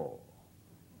 44,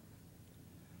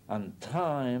 and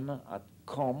time had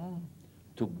come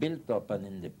to build up an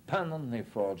independent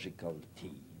nephrological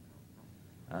team.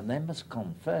 And I must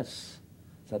confess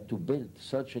that to build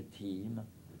such a team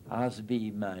has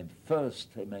been my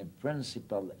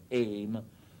principal aim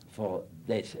for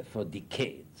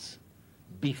decades,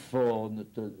 before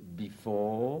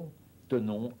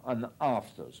Tenon and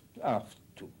after.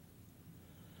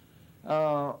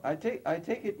 I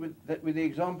take it with the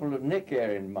example of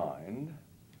Necker in mind.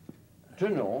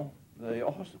 Tenon, the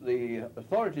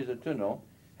authorities at Tenon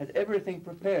had everything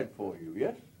prepared for you,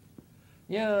 yes?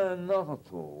 Yeah, not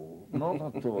at all,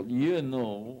 not at all. You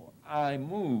know, I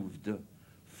moved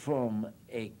from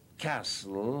a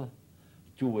castle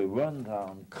to a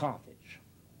rundown cottage.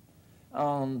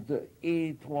 And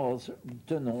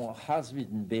Tenon has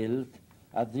been built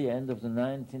at the end of the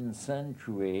 19th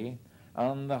century,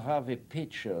 and I have a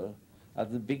picture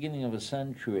at the beginning of the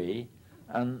century,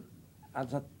 and at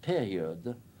that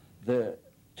period, the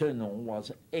Tenon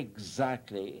was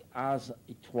exactly as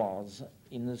it was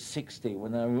in the 60s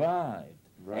when I arrived,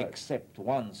 Right. except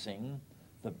one thing,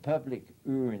 the public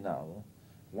urinal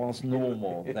was no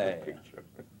more there.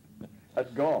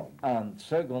 Had gone. And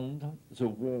second, the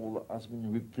wall has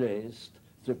been replaced,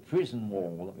 the prison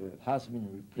wall has been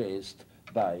replaced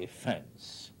by a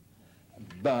fence.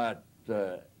 But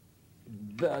I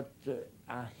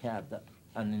had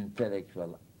an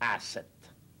intellectual asset.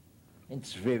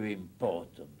 It's very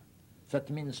important. That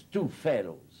means two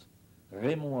fellows,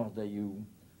 Raymond Ardayou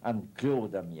and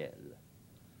Claude Amiel.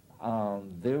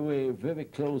 They were very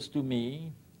close to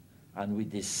me, and we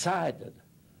decided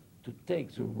to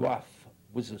take the rough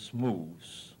with the smooth.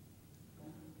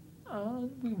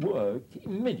 And we worked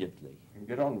immediately. And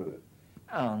get on with it.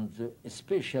 And a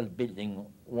special building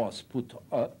was put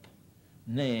up,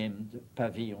 named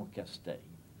Pavillon Castaigne.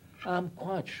 I'm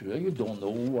quite sure you don't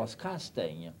know who was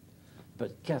Castaigne,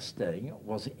 but Castaigne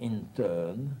was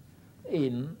interned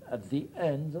at the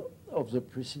end of the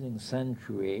preceding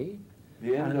century.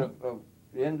 The end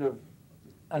of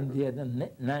And the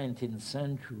 19th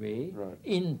century, Right.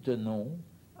 in Tenon,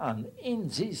 and in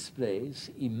this place,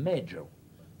 he measured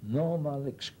normal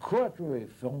excretory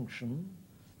function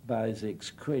by the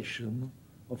excretion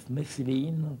of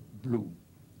methylene blue.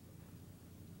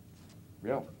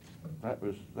 Yeah, that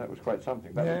was quite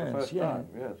something. That was Yes, the first yeah. time,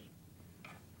 yes.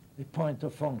 The point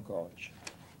of Francoche.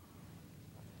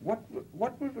 What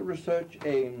were the research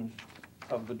aims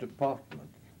of the department?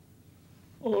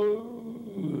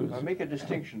 Oh, I make a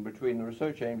distinction between the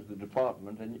research aims of the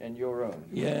department and your own.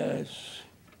 yes.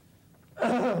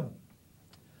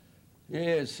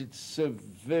 Yes, it's a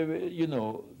very, you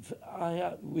know,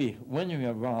 when we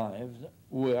arrived,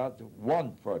 we had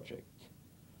one project,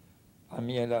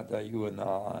 Amiel Ardayou and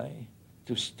I,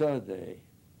 to study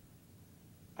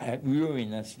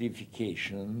urine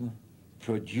acidification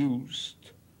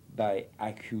produced by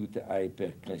acute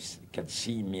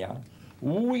hypercalcemia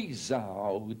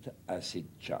without acid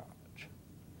charge.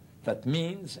 That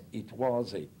means it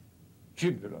was a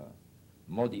tubular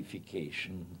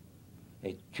modification,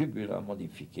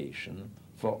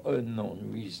 for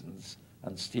unknown reasons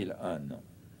and still unknown.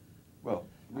 Well,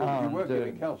 you were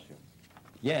giving calcium.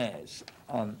 Yes,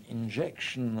 an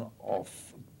injection of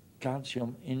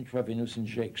calcium, intravenous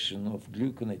injection of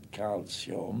gluconate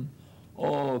calcium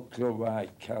or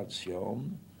chloride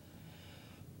calcium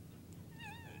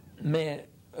may,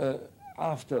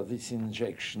 after this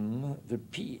injection, the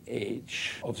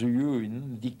pH of the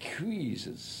urine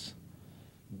decreases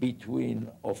between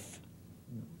of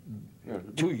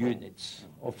 2 units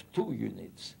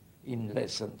in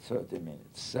less than 30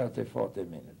 minutes, 30, 40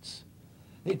 minutes.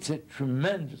 It's a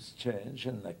tremendous change,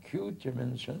 an acute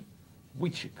dimension,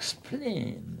 which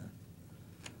explain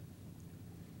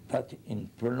that in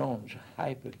prolonged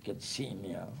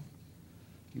hypercalcemia,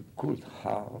 you could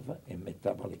have a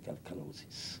metabolic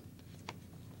alkalosis.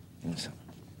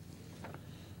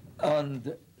 And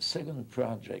the second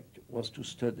project was to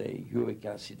study uric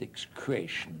acid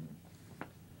excretion.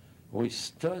 We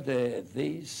studied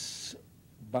this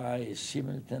by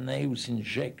simultaneous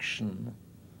injection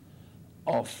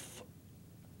of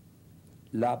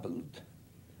labeled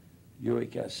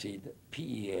uric acid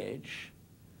pH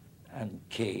and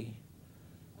K,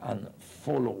 and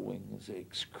following the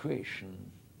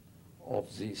excretion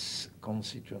of these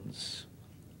constituents,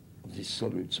 of these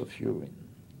solutes of urine.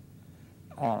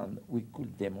 And we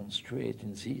could demonstrate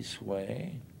in this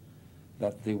way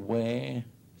that there were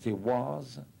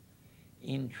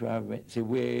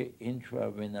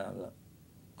intrarenal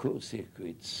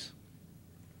co-circuits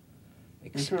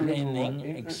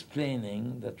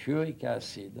explaining that uric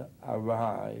acid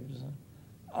arrives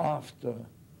after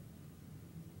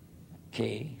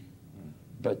K,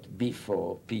 but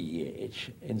before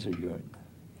pH in the urine.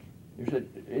 You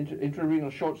said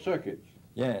intrarenal short circuits?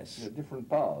 Yes. Different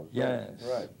paths? Yes.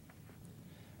 Right.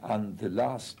 And the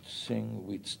last thing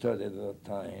we studied at the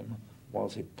time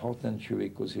was a potent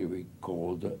uricosuric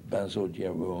called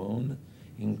benzodiazepine,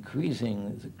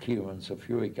 increasing the clearance of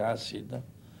uric acid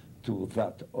to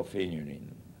that of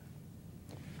inulin.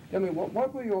 Tell me,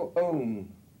 what were your own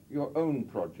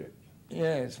projects?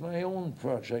 Yes, my own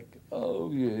project. Oh,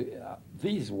 yeah,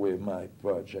 these were my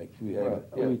projects.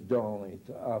 We've done it.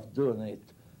 I've done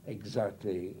it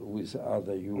exactly with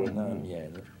other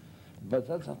urinamiel. But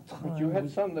at that time... But you had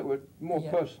some that were more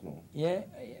personal. Yeah,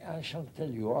 I shall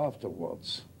tell you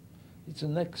afterwards. It's the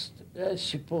next... I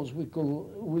suppose we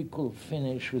could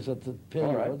finish with that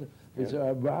period with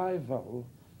the arrival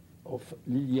of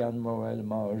Liliane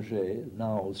Morel-Marget,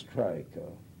 now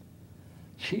striker.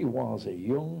 She was a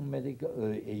young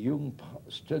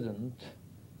student,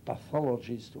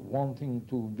 pathologist, wanting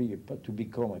to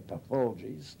become a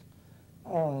pathologist,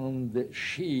 and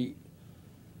she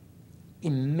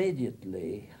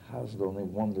immediately has done a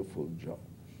wonderful job.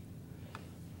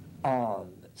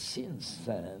 And since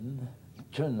then,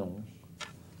 Tenon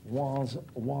was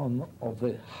one of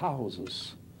the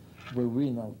houses where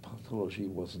renal pathology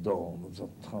was done at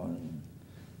that time.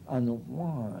 And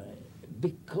why?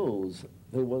 Because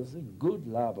there was a good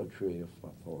laboratory of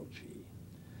pathology.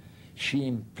 She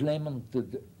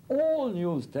implemented all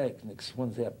new techniques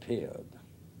when they appeared.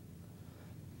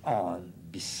 And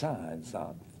besides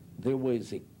that, there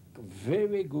was a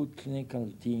very good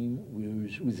clinical team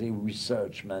with a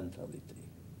research mentality.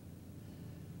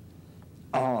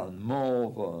 And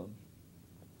moreover,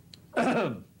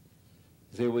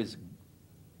 there was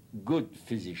good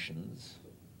physicians.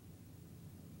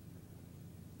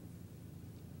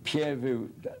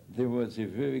 There was a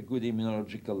very good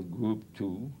immunological group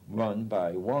too, run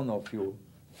by one of your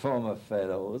former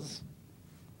fellows.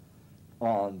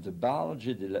 And the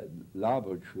biology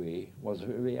laboratory was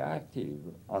very active,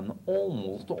 and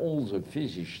almost all the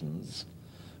physicians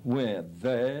were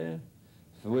there,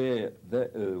 were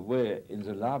in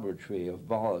the laboratory of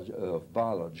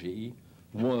biology,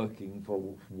 working for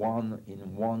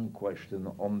one question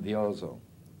on the other.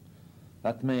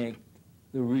 That made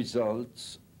the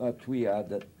results that we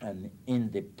had an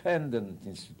independent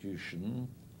institution,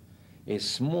 a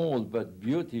small but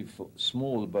beautiful,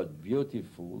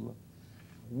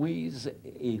 with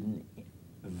a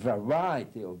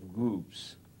variety of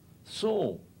groups.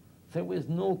 So there was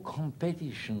no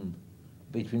competition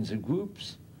between the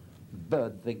groups,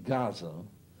 but they gather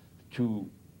to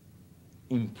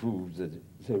improve the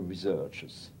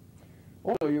researches.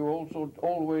 Also, you were also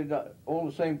all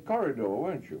the same corridor,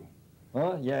 weren't you?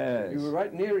 Yes. You were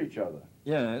right near each other.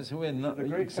 Yes, we're not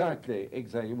exactly.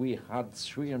 We had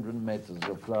 300 meters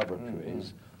of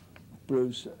laboratories,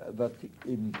 plus that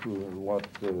into what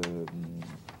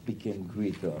became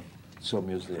greater some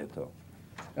years later.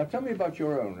 Now tell me about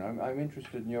your own. I'm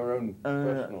interested in your own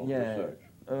personal research.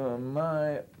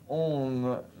 My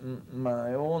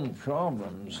own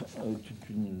problems.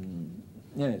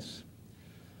 Yes,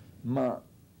 my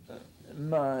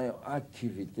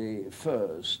activity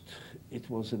first. It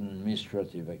was an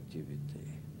administrative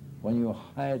activity. When you're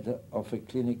head of a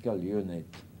clinical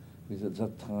unit with at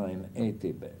that time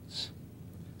 80 beds,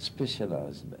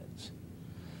 specialized beds,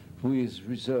 with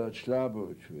research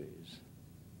laboratories,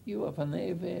 you have an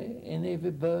heavy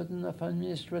burden of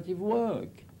administrative work.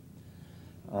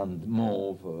 And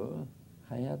moreover,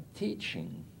 I had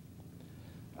teaching.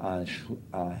 I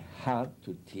had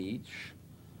to teach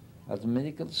at the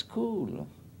medical school.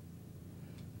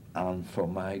 And for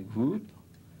my group,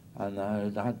 and I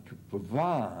had to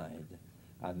provide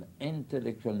an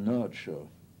intellectual nurture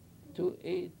to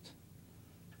it,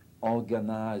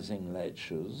 organizing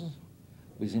lectures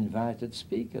with invited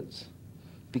speakers,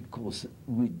 because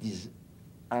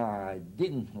I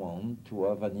didn't want to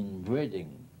have an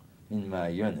inbreeding in my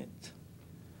unit.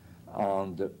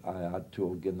 And I had to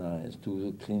organize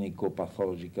 2 clinical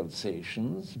pathological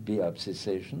sessions, biopsy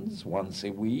sessions, once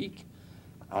a week,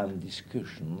 and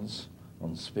discussions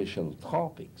on special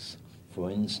topics. For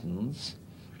instance,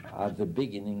 at the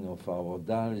beginning of our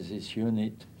dialysis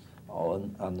unit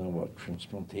on our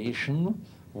transplantation,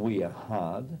 we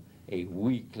had a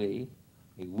weekly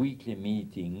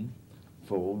meeting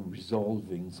for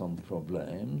resolving some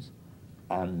problems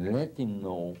and letting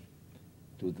know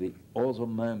to the other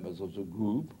members of the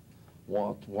group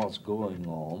what was going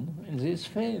on in this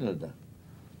field.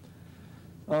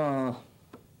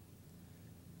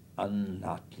 And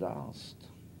at last,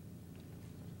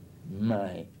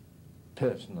 my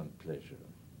personal pleasure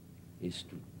is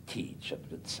to teach at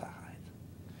the bedside.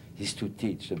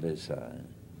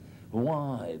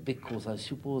 Why? Because I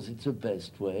suppose it's the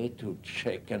best way to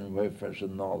check and refresh the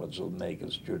knowledge of medical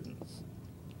students,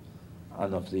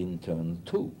 and of the intern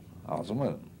too, as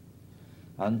well.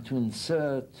 And to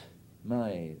insert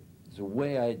the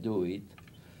way I do it,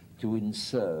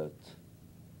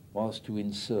 was to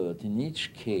insert in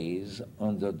each case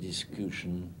under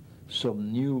discussion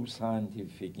some new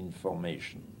scientific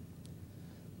information,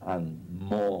 and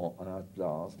at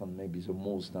last, and maybe the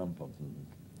most important,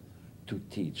 to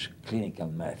teach clinical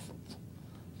method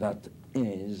that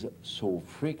is so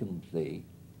frequently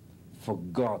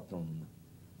forgotten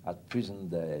at present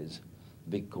days,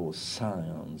 because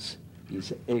science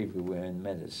is everywhere in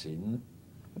medicine,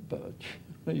 but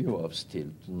you have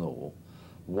still to know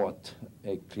what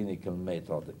a clinical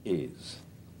method is,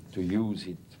 to use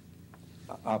it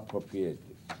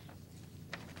appropriately.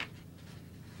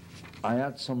 I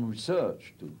had some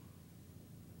research too.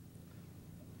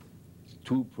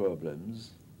 2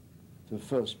 problems. The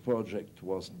first project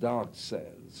was dark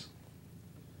cells.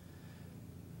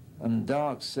 And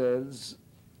dark cells,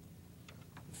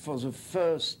 for the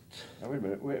first... Now, wait a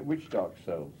minute, which dark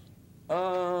cells?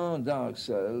 Dark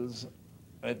cells,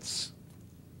 it's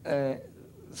a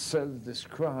cell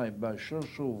described by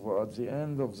Shoshover at the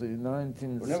end of the 19th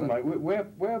century. Well, never mind,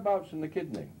 whereabouts in the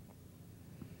kidney?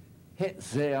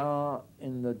 They are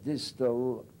in the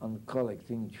distal and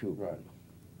collecting tube. Right.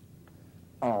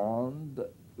 And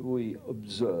we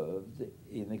observed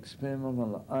in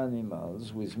experimental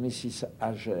animals with Mrs.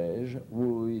 Agege,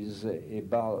 who is a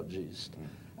biologist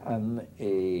and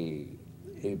a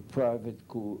private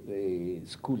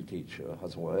school teacher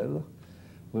as well.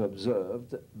 We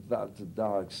observed that the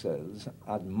dark cells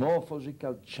had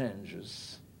morphological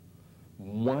changes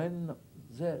when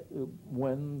the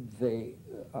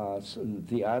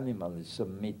animal is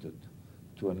submitted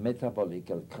to a metabolic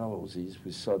alkalosis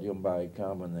with sodium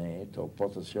bicarbonate or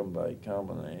potassium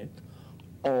bicarbonate,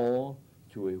 or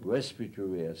to a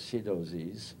respiratory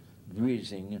acidosis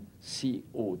breathing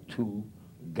CO2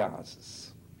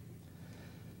 gases.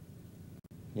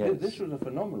 Yes. This was a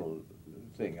phenomenal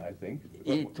thing, I think.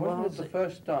 Wasn't it the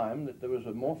first time that there was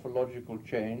a morphological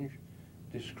change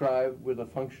described with a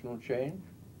functional change?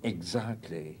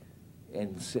 Exactly.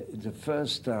 And the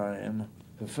first time,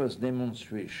 the first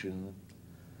demonstration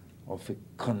of a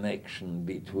connection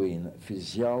between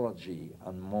physiology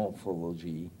and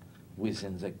morphology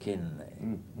within the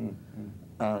kidney.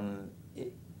 And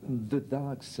the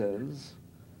dark cells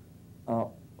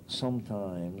are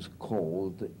sometimes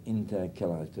called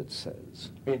intercalated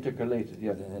cells. Intercalated,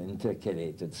 yes.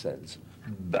 Intercalated cells.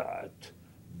 But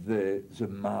the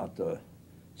matter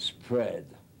spread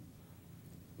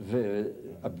very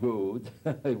abroad,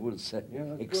 I would say,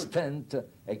 yeah, extent,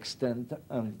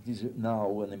 and it is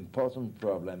now an important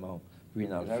problem of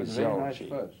renal physiology.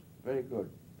 Very nice first, very good.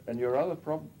 And you had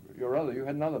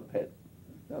another pet.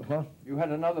 What? You had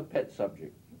another pet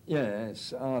subject.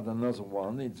 Yes, I had another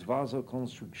one. It's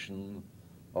vasoconstriction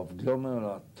of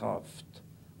glomerular tuft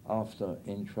after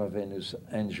intravenous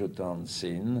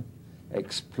angiotensin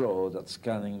explored at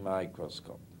scanning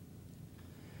microscope.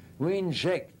 We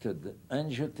injected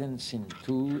angiotensin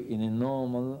 2 in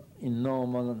normal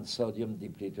and sodium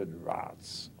depleted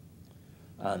rats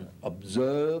and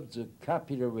observed the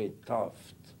capillary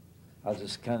tuft at the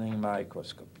scanning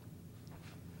microscope.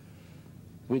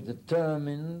 We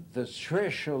determined the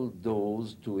threshold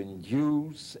dose to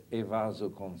induce a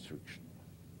vasoconstriction.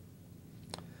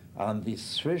 And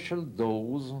this threshold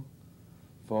dose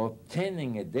for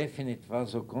obtaining a definite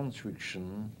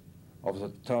vasoconstriction of the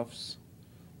tufts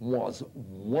was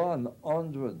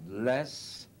 100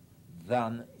 less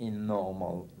than in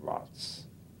normal rats.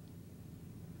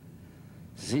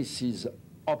 This is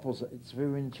opposite. It's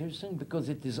very interesting because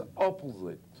it is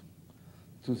opposite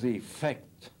to the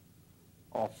effect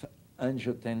of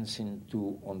angiotensin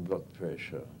 2 on blood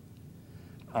pressure.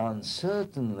 And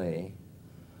certainly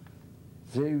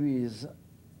there is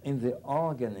in the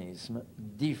organism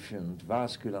different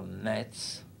vascular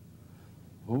nets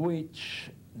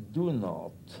which do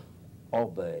not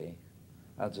obey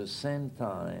at the same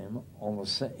time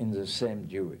in the same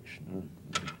direction.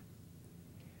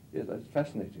 Yeah, that's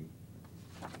fascinating.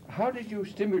 How did you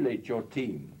stimulate your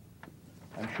team?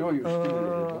 I'm sure you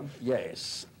stimulated them.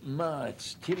 Yes,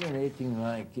 stimulating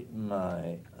my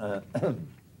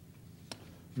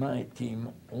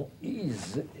team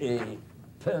is a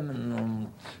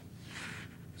permanent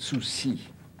souci,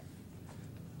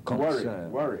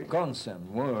 worry.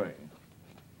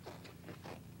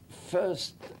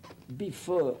 First,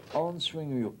 before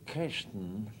answering your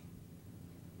question,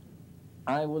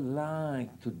 I would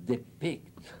like to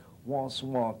depict what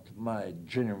my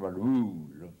general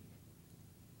rule.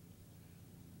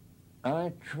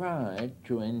 I try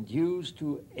to induce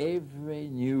to every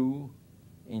new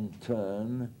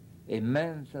intern a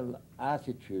mental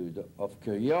attitude of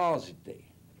curiosity.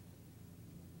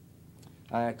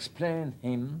 I explain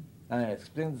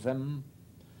them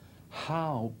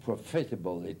how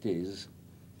profitable it is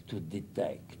to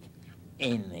detect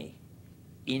any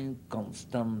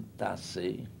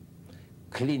inconstancy,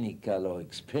 clinical or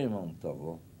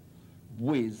experimental,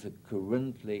 with the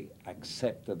currently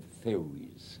accepted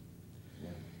theories.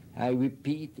 I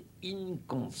repeat,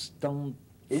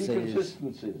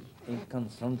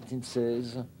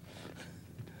 inconsistencies,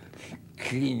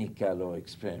 clinical or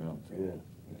experimental. Yeah.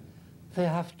 They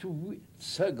have to.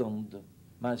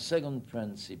 My second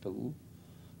principle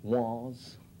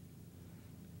was,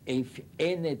 if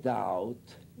any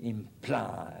doubt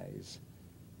implies,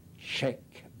 check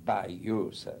by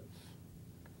yourself.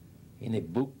 In a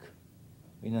book,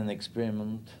 in an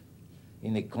experiment,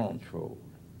 in a control.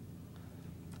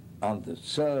 And the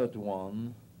third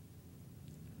one,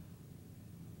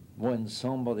 when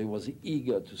somebody was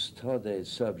eager to study a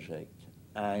subject,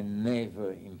 I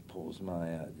never imposed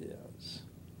my ideas,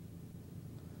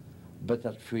 but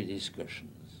at free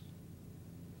discussions.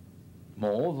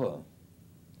 Moreover,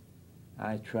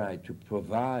 I tried to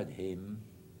provide him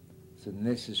the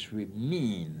necessary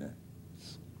means,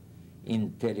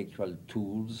 intellectual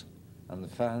tools, and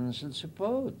financial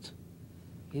support.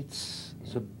 It's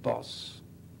the boss.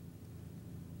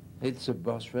 It's a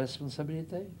boss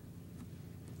responsibility.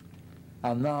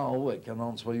 And now I can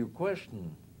answer your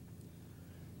question.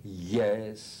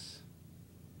 Yes,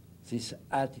 this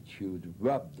attitude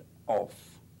rubbed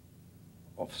off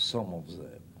of some of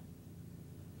them.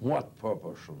 What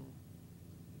proportion?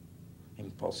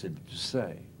 Impossible to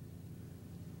say.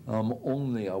 I'm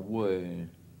only aware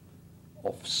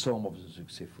of some of the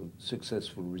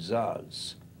successful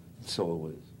results. It's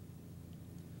always.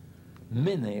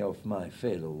 Many of my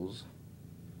fellows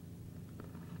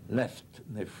left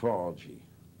nephrology,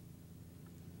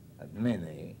 and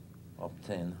many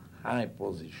obtained high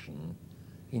position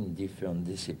in different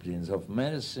disciplines of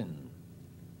medicine.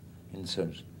 In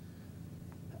such,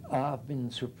 I've been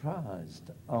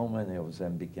surprised how many of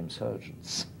them became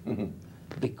surgeons.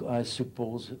 Because I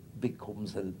suppose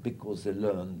because they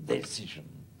learn decision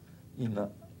in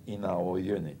our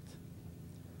unit.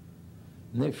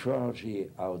 Nephrology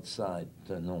outside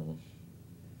Tenon,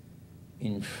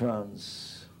 in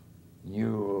France, in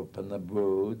Europe and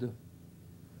abroad,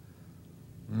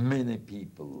 many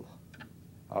people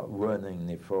are running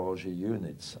nephrology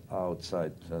units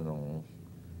outside Tenon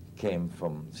came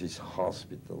from this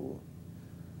hospital,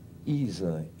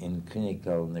 either in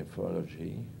clinical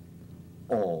nephrology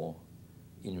or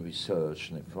in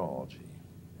research nephrology.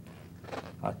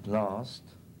 At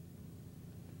last,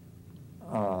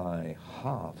 I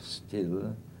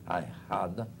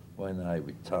had, when I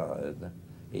retired,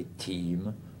 a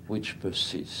team which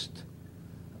persist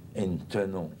in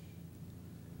Tenon.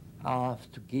 I have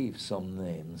to give some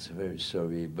names, very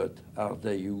sorry, but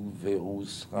Ardayou,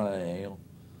 Vérouz, Raer,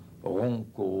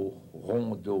 Ronco,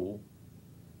 Rondeau,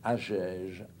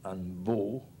 Agege, and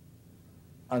Beau,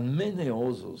 and many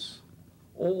others.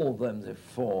 All of them they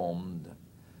formed,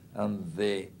 and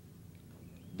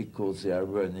because they are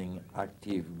running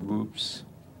active groups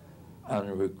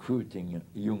and recruiting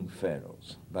young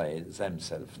fellows by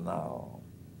themselves now.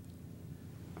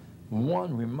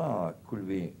 One remark could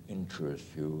be interest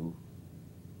you.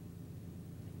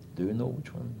 Do you know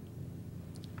which one?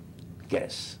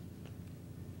 Guess.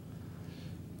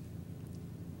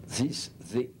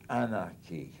 The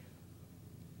anarchy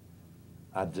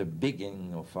at the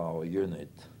beginning of our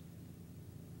unit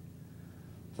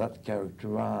that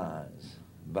characterized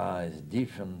by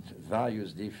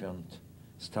various different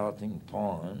starting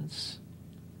points,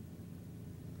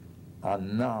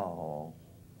 and now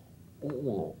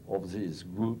all of these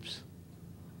groups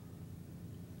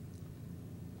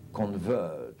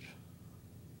converge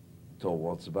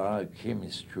towards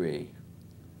biochemistry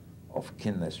of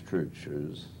kidney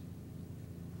structures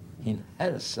in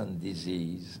health and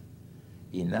disease,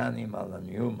 in animal and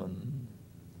human,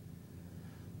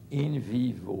 in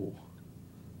vivo,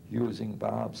 using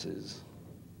biopsies,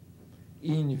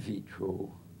 in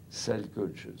vitro cell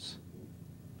cultures.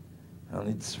 And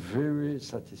it's very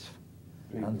satisfying.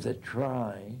 And they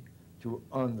try to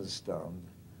understand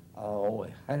how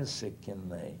a healthy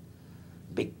kidney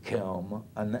become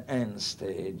an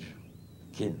end-stage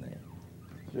kidney.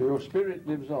 So your spirit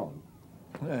lives on?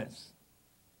 Yes.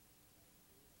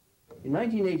 In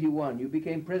 1981, you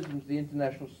became president of the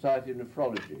International Society of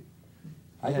Nephrology.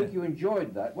 I think you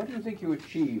enjoyed that. What do you think you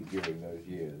achieved during those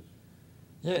years?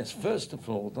 Yes, first of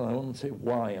all, I want to say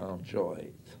why I enjoy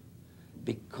it.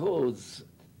 Because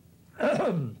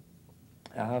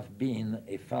I have been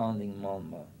a founding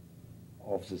member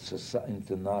of the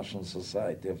International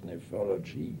Society of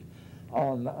Nephrology,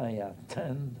 and I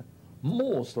attend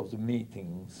most of the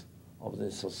meetings of the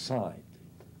society.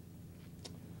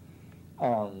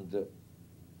 And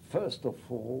first of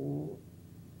all,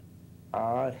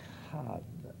 I had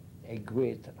a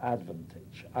great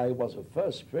advantage. I was the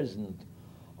first president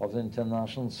of the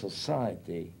International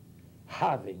Society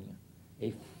having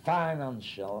a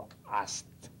financial asset.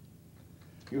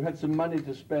 You had some money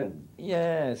to spend.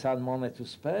 Yes, I had money to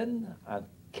spend,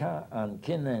 and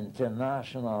Kidney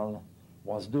International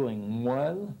was doing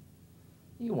well.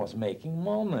 He was making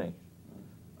money.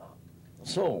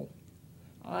 So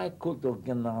I could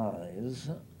organize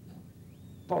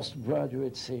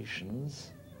postgraduate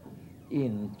sessions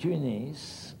in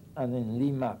Tunis and in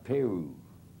Lima, Peru.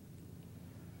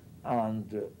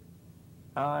 And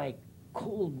I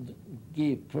could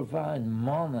provide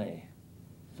money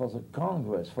for the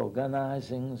Congress, for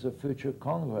organizing the future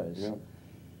Congress. Yeah.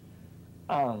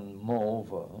 And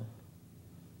moreover,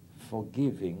 for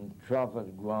giving travel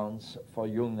grants for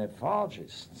young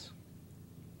nephrologists.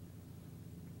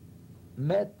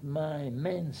 But my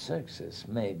main success,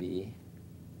 maybe,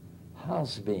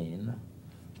 has been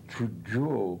to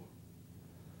draw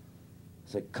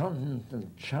the continent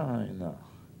of China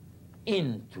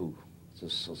into the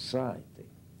society.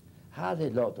 Had a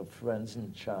lot of friends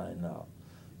in China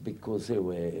because there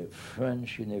were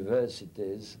French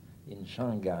universities in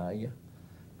Shanghai,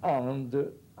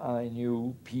 and I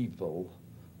knew people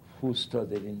who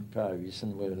studied in Paris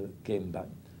and came back.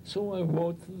 So I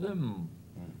wrote to them,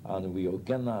 and we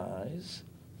organized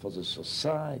for the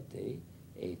society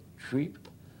a trip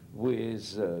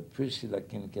with Priscilla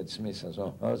Kincaid-Smith as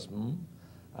her husband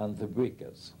and the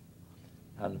Breakers.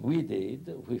 And we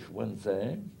went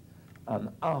there, and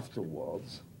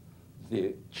afterwards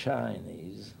the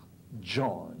Chinese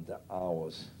joined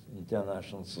our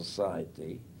international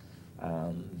society,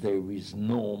 and there is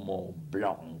no more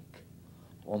blank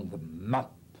on the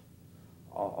map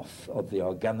of the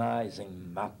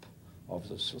organizing map of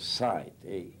the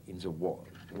society in the world.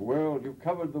 The world, you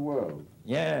covered the world.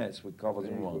 Yes, we covered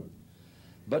the world. Good.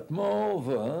 But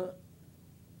moreover,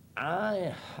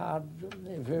 I had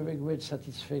a very great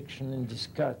satisfaction in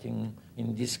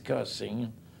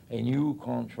discussing a new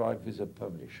contract with a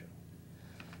publisher.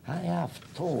 I have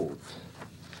thought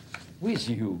with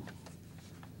you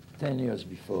 10 years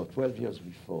before, 12 years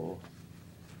before,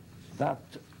 that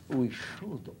we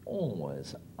should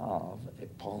always have a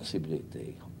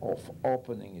possibility of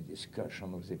opening a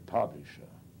discussion with the publisher,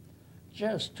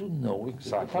 just to know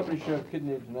exactly. The publisher of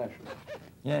Kidney International.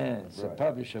 Yes, Right. the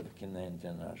publisher of Kidney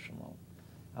International.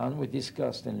 And we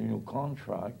discussed a new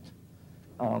contract,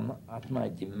 and at my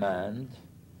demand,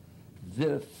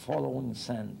 the following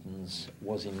sentence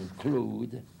was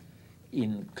included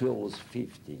in clause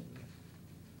 15,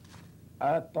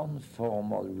 upon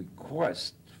formal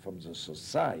request from the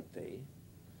society,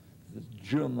 the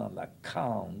journal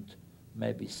account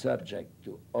may be subject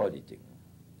to auditing.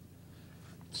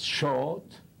 It's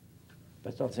short,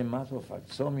 but as a matter of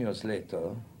fact, some years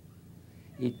later,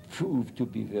 it proved to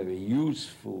be very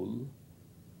useful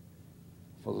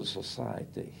for the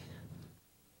society.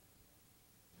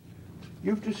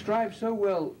 You've described so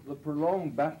well the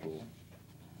prolonged battle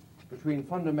between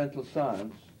fundamental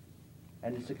science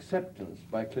and its acceptance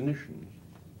by clinicians.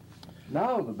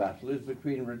 Now the battle is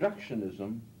between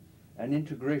reductionism and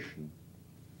integration.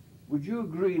 Would you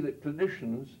agree that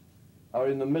clinicians are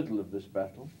in the middle of this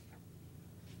battle?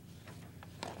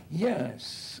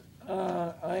 Yes,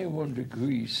 I would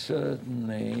agree,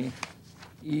 certainly,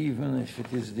 even if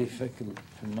it is difficult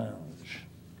to manage.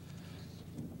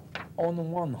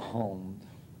 On one hand,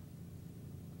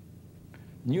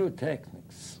 new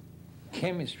techniques,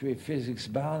 chemistry, physics,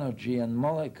 biology, and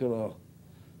molecular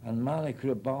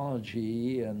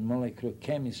biology and molecular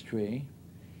chemistry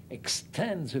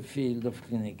extend the field of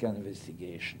clinical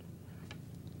investigation.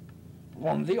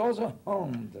 On the other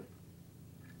hand,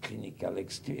 clinical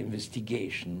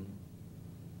investigation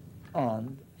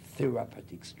and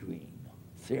therapeutic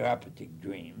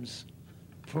dreams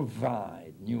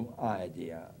provide new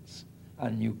ideas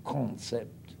and new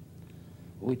concepts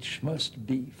which must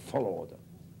be followed.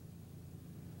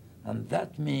 And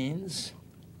that means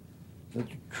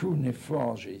that a true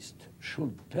nephrologist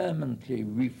should permanently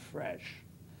refresh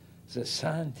the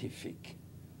scientific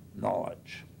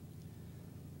knowledge.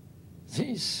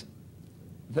 This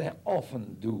they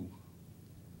often do,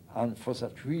 and for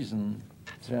that reason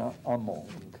they are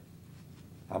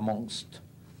amongst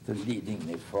the leading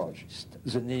nephrologists,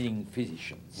 the leading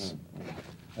physicians.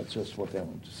 That's just what I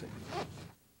want to say.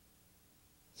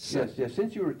 So, yes.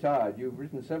 Since you retired, you've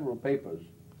written several papers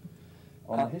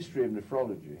on the history of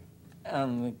nephrology.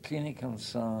 And clinical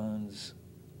science,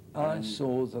 I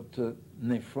saw that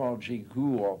nephrology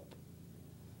grew up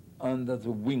under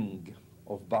the wing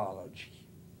of biology.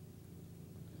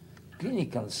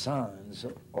 Clinical science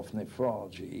of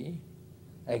nephrology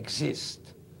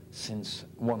exists since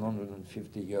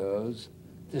 150 years,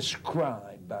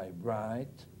 described by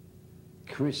Bright,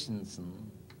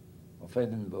 Christensen of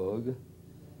Edinburgh,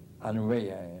 and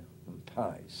Richet in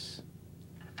Paris.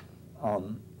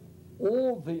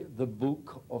 All the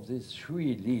book of these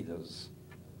three leaders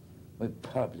were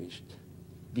published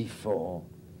before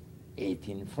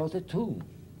 1842.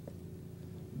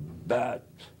 But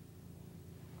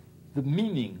the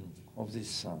meaning of this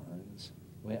science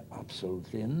were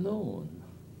absolutely unknown.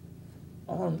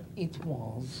 And it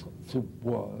was the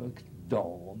work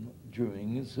done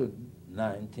during the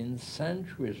 19th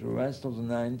century, the rest of the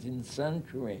 19th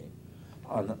century,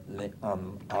 and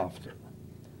after.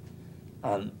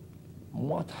 And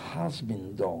what has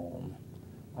been done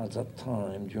at that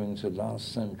time during the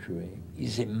last century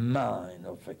is a mine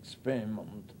of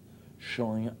experiment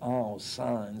showing how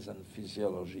science and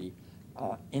physiology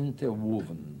are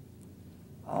interwoven,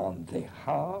 and they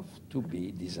have to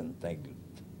be disentangled.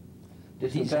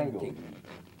 Disentangled.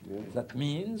 Yes. That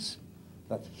means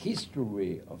that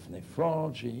history of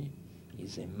nephrology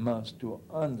is a must to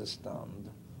understand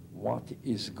what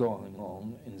is going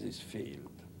on in this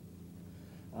field.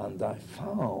 And I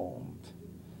found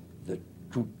that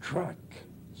to track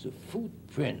the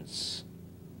footprints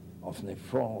of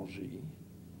nephrology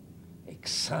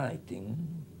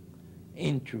exciting,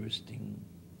 interesting,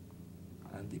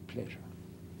 and a pleasure.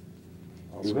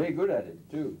 Also, you're very good at it,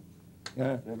 too.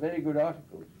 Yeah. They're very good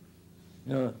articles.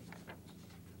 Yeah.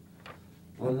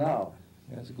 Well, now,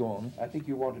 yes, go on. I think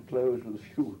you want to close with a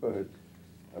few words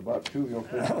about two of your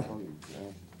French colleagues.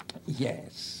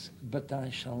 Yes, but I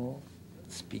shall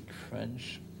speak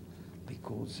French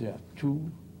because there are two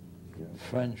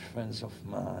French friends of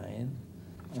mine,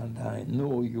 and I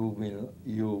know you will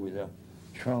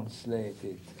translate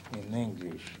it in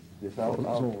English. Yes,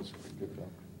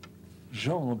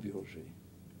 Jean Burger.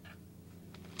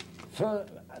 Enfin,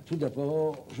 tout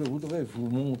d'abord, je voudrais vous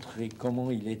montrer comment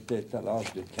il était à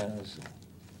l'âge de 15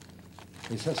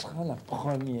 ans. Et ce sera la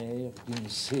première d'une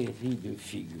série de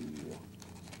figures.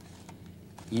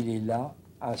 Il est là,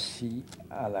 assis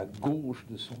à la gauche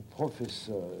de son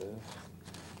professeur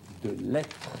de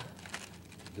lettres,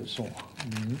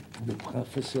 le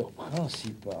professeur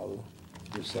principal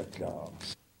de sa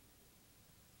classe.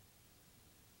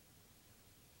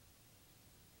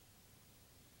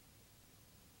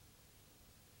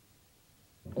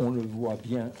 On le voit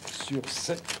bien sur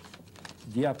cette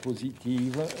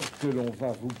diapositive que l'on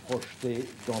va vous projeter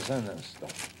dans un instant.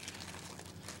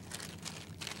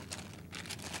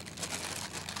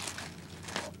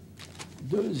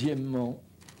 Deuxièmement,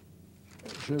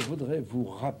 je voudrais vous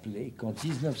rappeler qu'en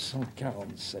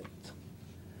 1947,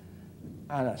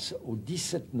 au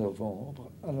 17 novembre,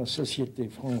 à la Société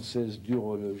française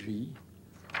d'urologie,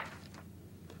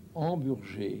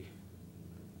 Hamburger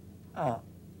a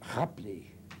rappelé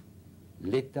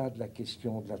l'état de la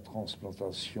question de la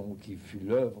transplantation qui fut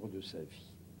l'œuvre de sa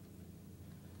vie.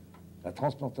 La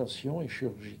transplantation est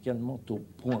chirurgicalement au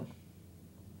point,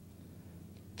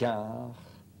 car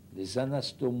les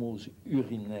anastomoses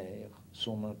urinaires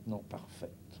sont maintenant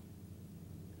parfaites.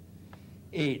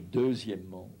 Et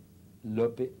deuxièmement,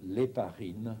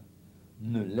 l'héparine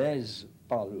ne lèse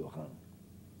pas le rein.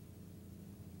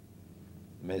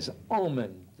 Mais en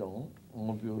même temps,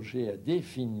 Hamburger a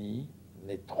défini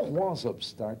les 3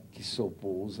 obstacles qui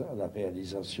s'opposent à la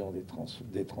réalisation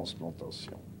des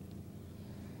transplantations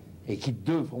et qui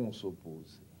devront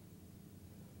s'opposer.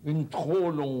 Une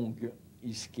trop longue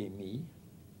ischémie,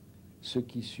 ce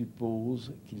qui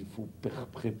suppose qu'il faut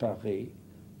préparer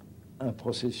un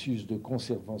processus de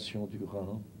conservation du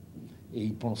rein et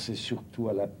y penser surtout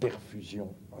à la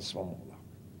perfusion à ce moment-là.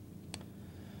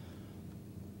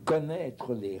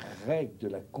 Connaître les règles de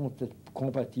la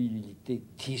compatibilité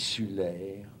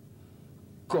tissulaire,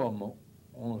 comme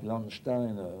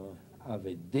Landsteiner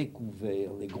avait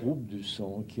découvert les groupes du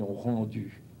sang qui ont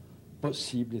rendu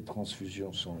possible les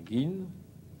transfusions sanguines,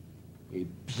 et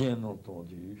bien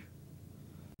entendu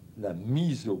la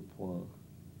mise au point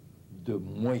de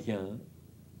moyens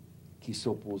qui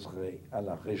s'opposeraient à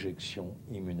la réjection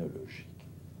immunologique.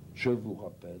 Je vous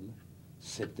rappelle,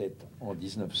 c'était en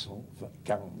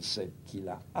 1947 qu'il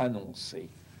a annoncé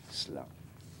cela.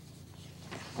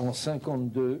 En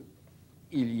 1952,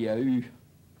 il y a eu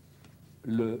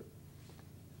le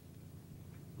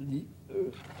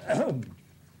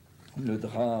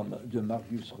drame de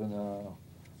Marius Renard,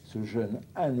 ce jeune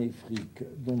anéphrique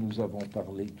dont nous avons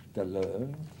parlé tout à l'heure.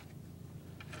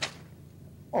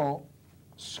 En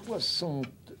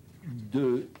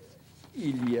 1962,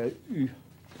 il y a eu...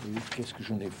 Qu'est-ce que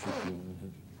j'en ai foutu?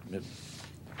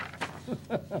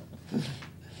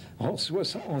 En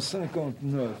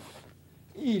 1959,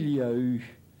 il y a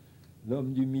eu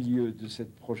l'homme du milieu de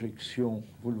cette projection,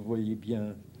 vous le voyez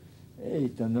bien,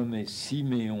 est un nommé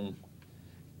Siméon,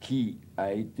 qui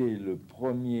a été le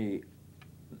premier,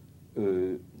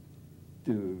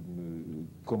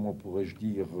 comment pourrais-je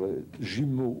dire,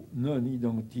 jumeau non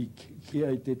identique qui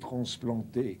a été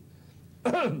transplanté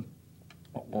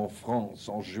en France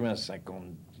en juin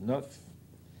 1959.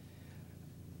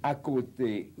 À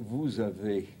côté, vous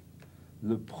avez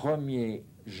le premier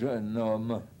jeune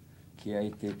homme qui a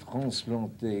été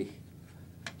transplanté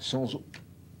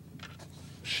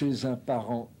chez un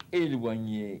parent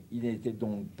éloigné. Il n'était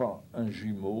donc pas un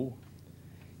jumeau.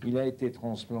 Il a été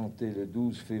transplanté le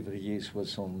 12 février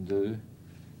 1962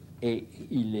 et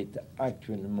il est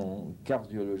actuellement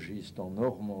cardiologiste en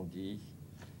Normandie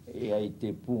et a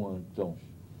été pour un temps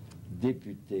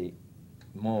député,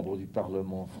 membre du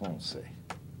Parlement français.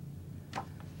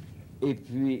 Et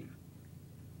puis,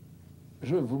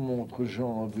 je vous montre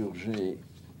Jean Hamburger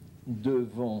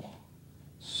devant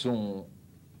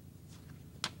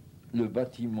le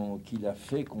bâtiment qu'il a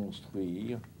fait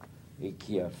construire et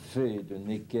qui a fait de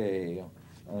Necker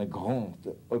un grand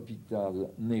hôpital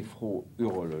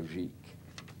néphro-urologique.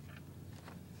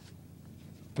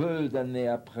 Peu d'années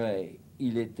après,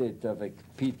 il était avec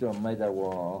Peter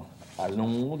Medawar à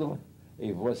Londres,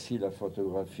 et voici la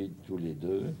photographie de tous les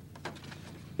deux.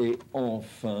 Et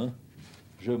enfin,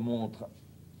 je montre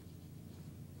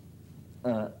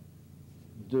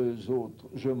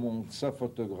je montre sa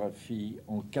photographie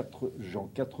en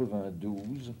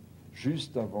 92,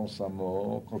 juste avant sa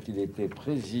mort, quand il était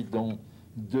président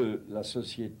de la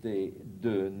Société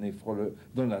de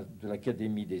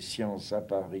l'Académie des sciences à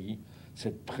Paris,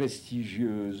 cette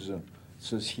prestigieuse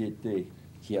société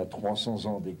qui a 300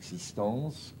 ans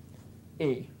d'existence.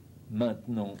 Et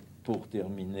maintenant, pour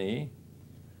terminer,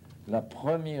 la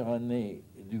première année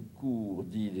du cours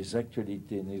dit des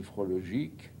actualités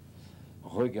néphrologiques,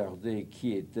 regardez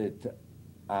qui était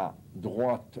à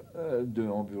droite de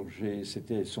Hamburger,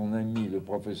 c'était son ami le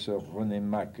professeur René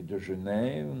Mack de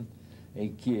Genève, et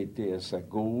qui était à sa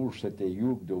gauche, c'était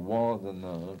Hugh de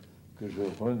Wardener, que je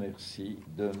remercie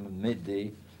de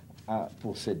m'aider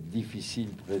pour cette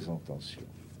difficile présentation.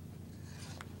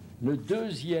 La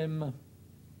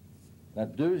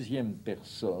deuxième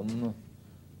personne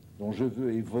dont je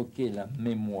veux évoquer la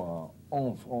mémoire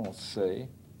en français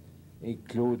est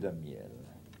Claude Amiel.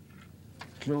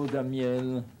 Claude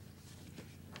Amiel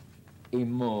est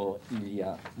mort il y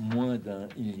a moins d'un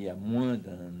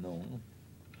an.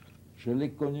 Je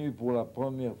l'ai connu pour la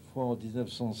première fois en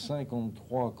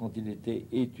 1953 quand il était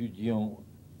étudiant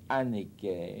à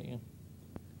Necker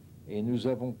et nous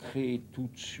avons créé tout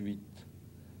de suite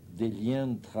des liens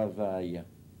de travail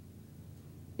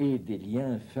et des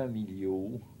liens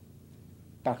familiaux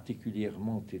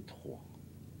particulièrement étroits.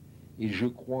 Et je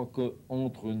crois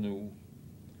qu'entre nous,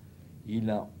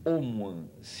 il a au moins,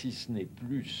 si ce n'est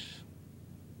plus,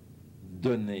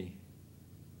 donné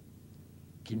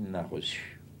qu'il n'a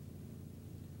reçu.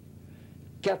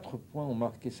 4 points ont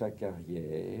marqué sa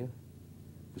carrière.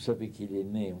 Vous savez qu'il est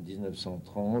né en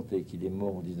 1930 et qu'il est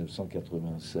mort en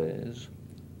 1996.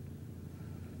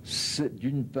 C'est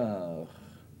d'une part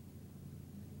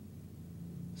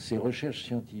ses recherches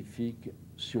scientifiques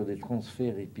sur les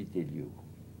transferts épithéliaux.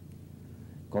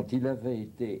 Quand il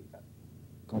était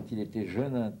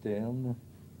jeune interne,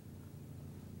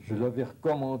 je l'avais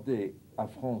recommandé à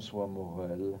François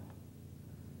Morel,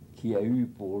 qui a eu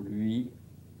pour lui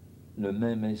le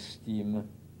même estime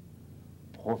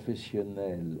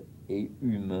professionnel et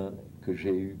humain que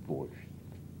j'ai eu pour lui,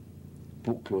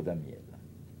 pour Claude Amiel.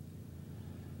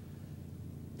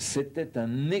 C'était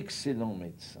un excellent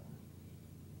médecin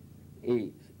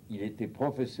et il était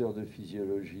professeur de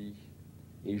physiologie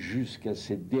et jusqu'à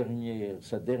sa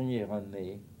dernière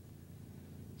année,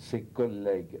 ses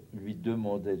collègues lui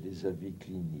demandaient des avis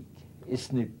cliniques. Et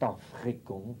ce n'est pas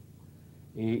fréquent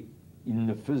et il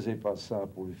ne faisait pas ça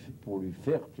pour lui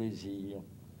faire plaisir,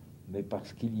 mais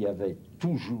parce qu'il y avait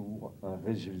toujours un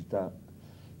résultat,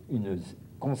 une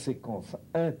conséquence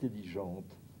intelligente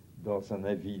dans un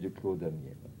avis de Claude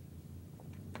Amiel.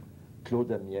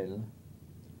 Claude Amiel,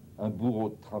 un bourreau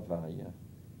de travail,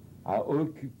 a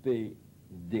occupé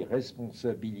des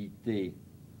responsabilités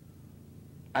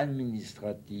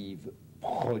administratives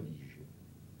prodigieuses.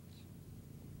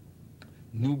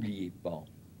 N'oubliez pas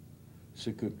ce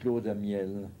que Claude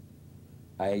Amiel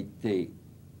a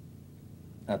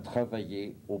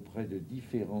travaillé auprès de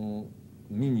différents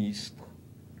ministres,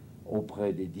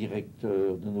 auprès des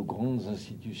directeurs de nos grandes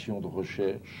institutions de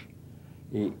recherche,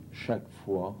 et chaque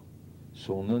fois,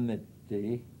 son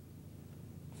honnêteté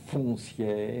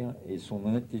foncière et son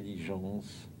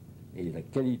intelligence et la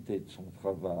qualité de son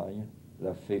travail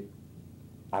l'a fait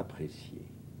apprécier.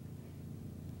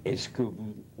 Est-ce que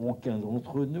aucun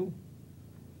d'entre nous,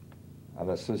 à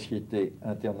la Société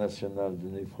internationale de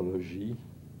néphrologie,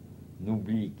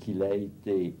 n'oublie qu'il a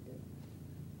été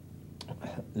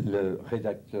le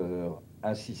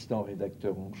assistant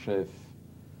rédacteur en chef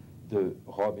de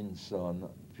Robinson,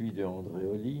 puis de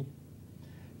Andréoli,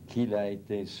 qu'il a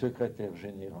été secrétaire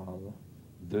général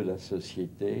de la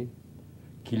Société,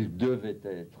 qu'il devait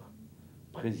être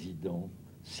président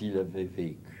s'il avait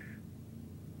vécu.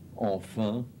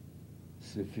 Enfin,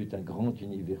 ce fut un grand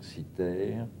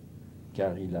universitaire,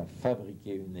 car il a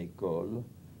fabriqué une école,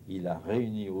 il a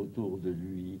réuni autour de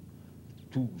lui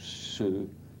tous ceux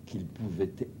qu'il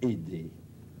pouvait aider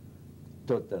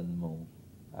totalement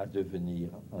à devenir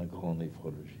un grand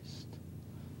néphrologiste.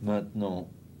 Maintenant,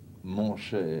 mon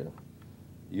cher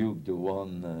Hugh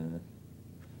Dewan,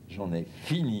 j'en ai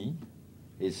fini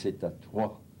et c'est à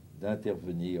toi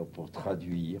d'intervenir pour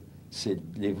traduire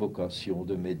l'évocation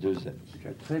de mes deux amis. Tu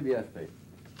as très bien fait.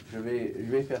 Je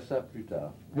vais faire ça plus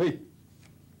tard. Oui.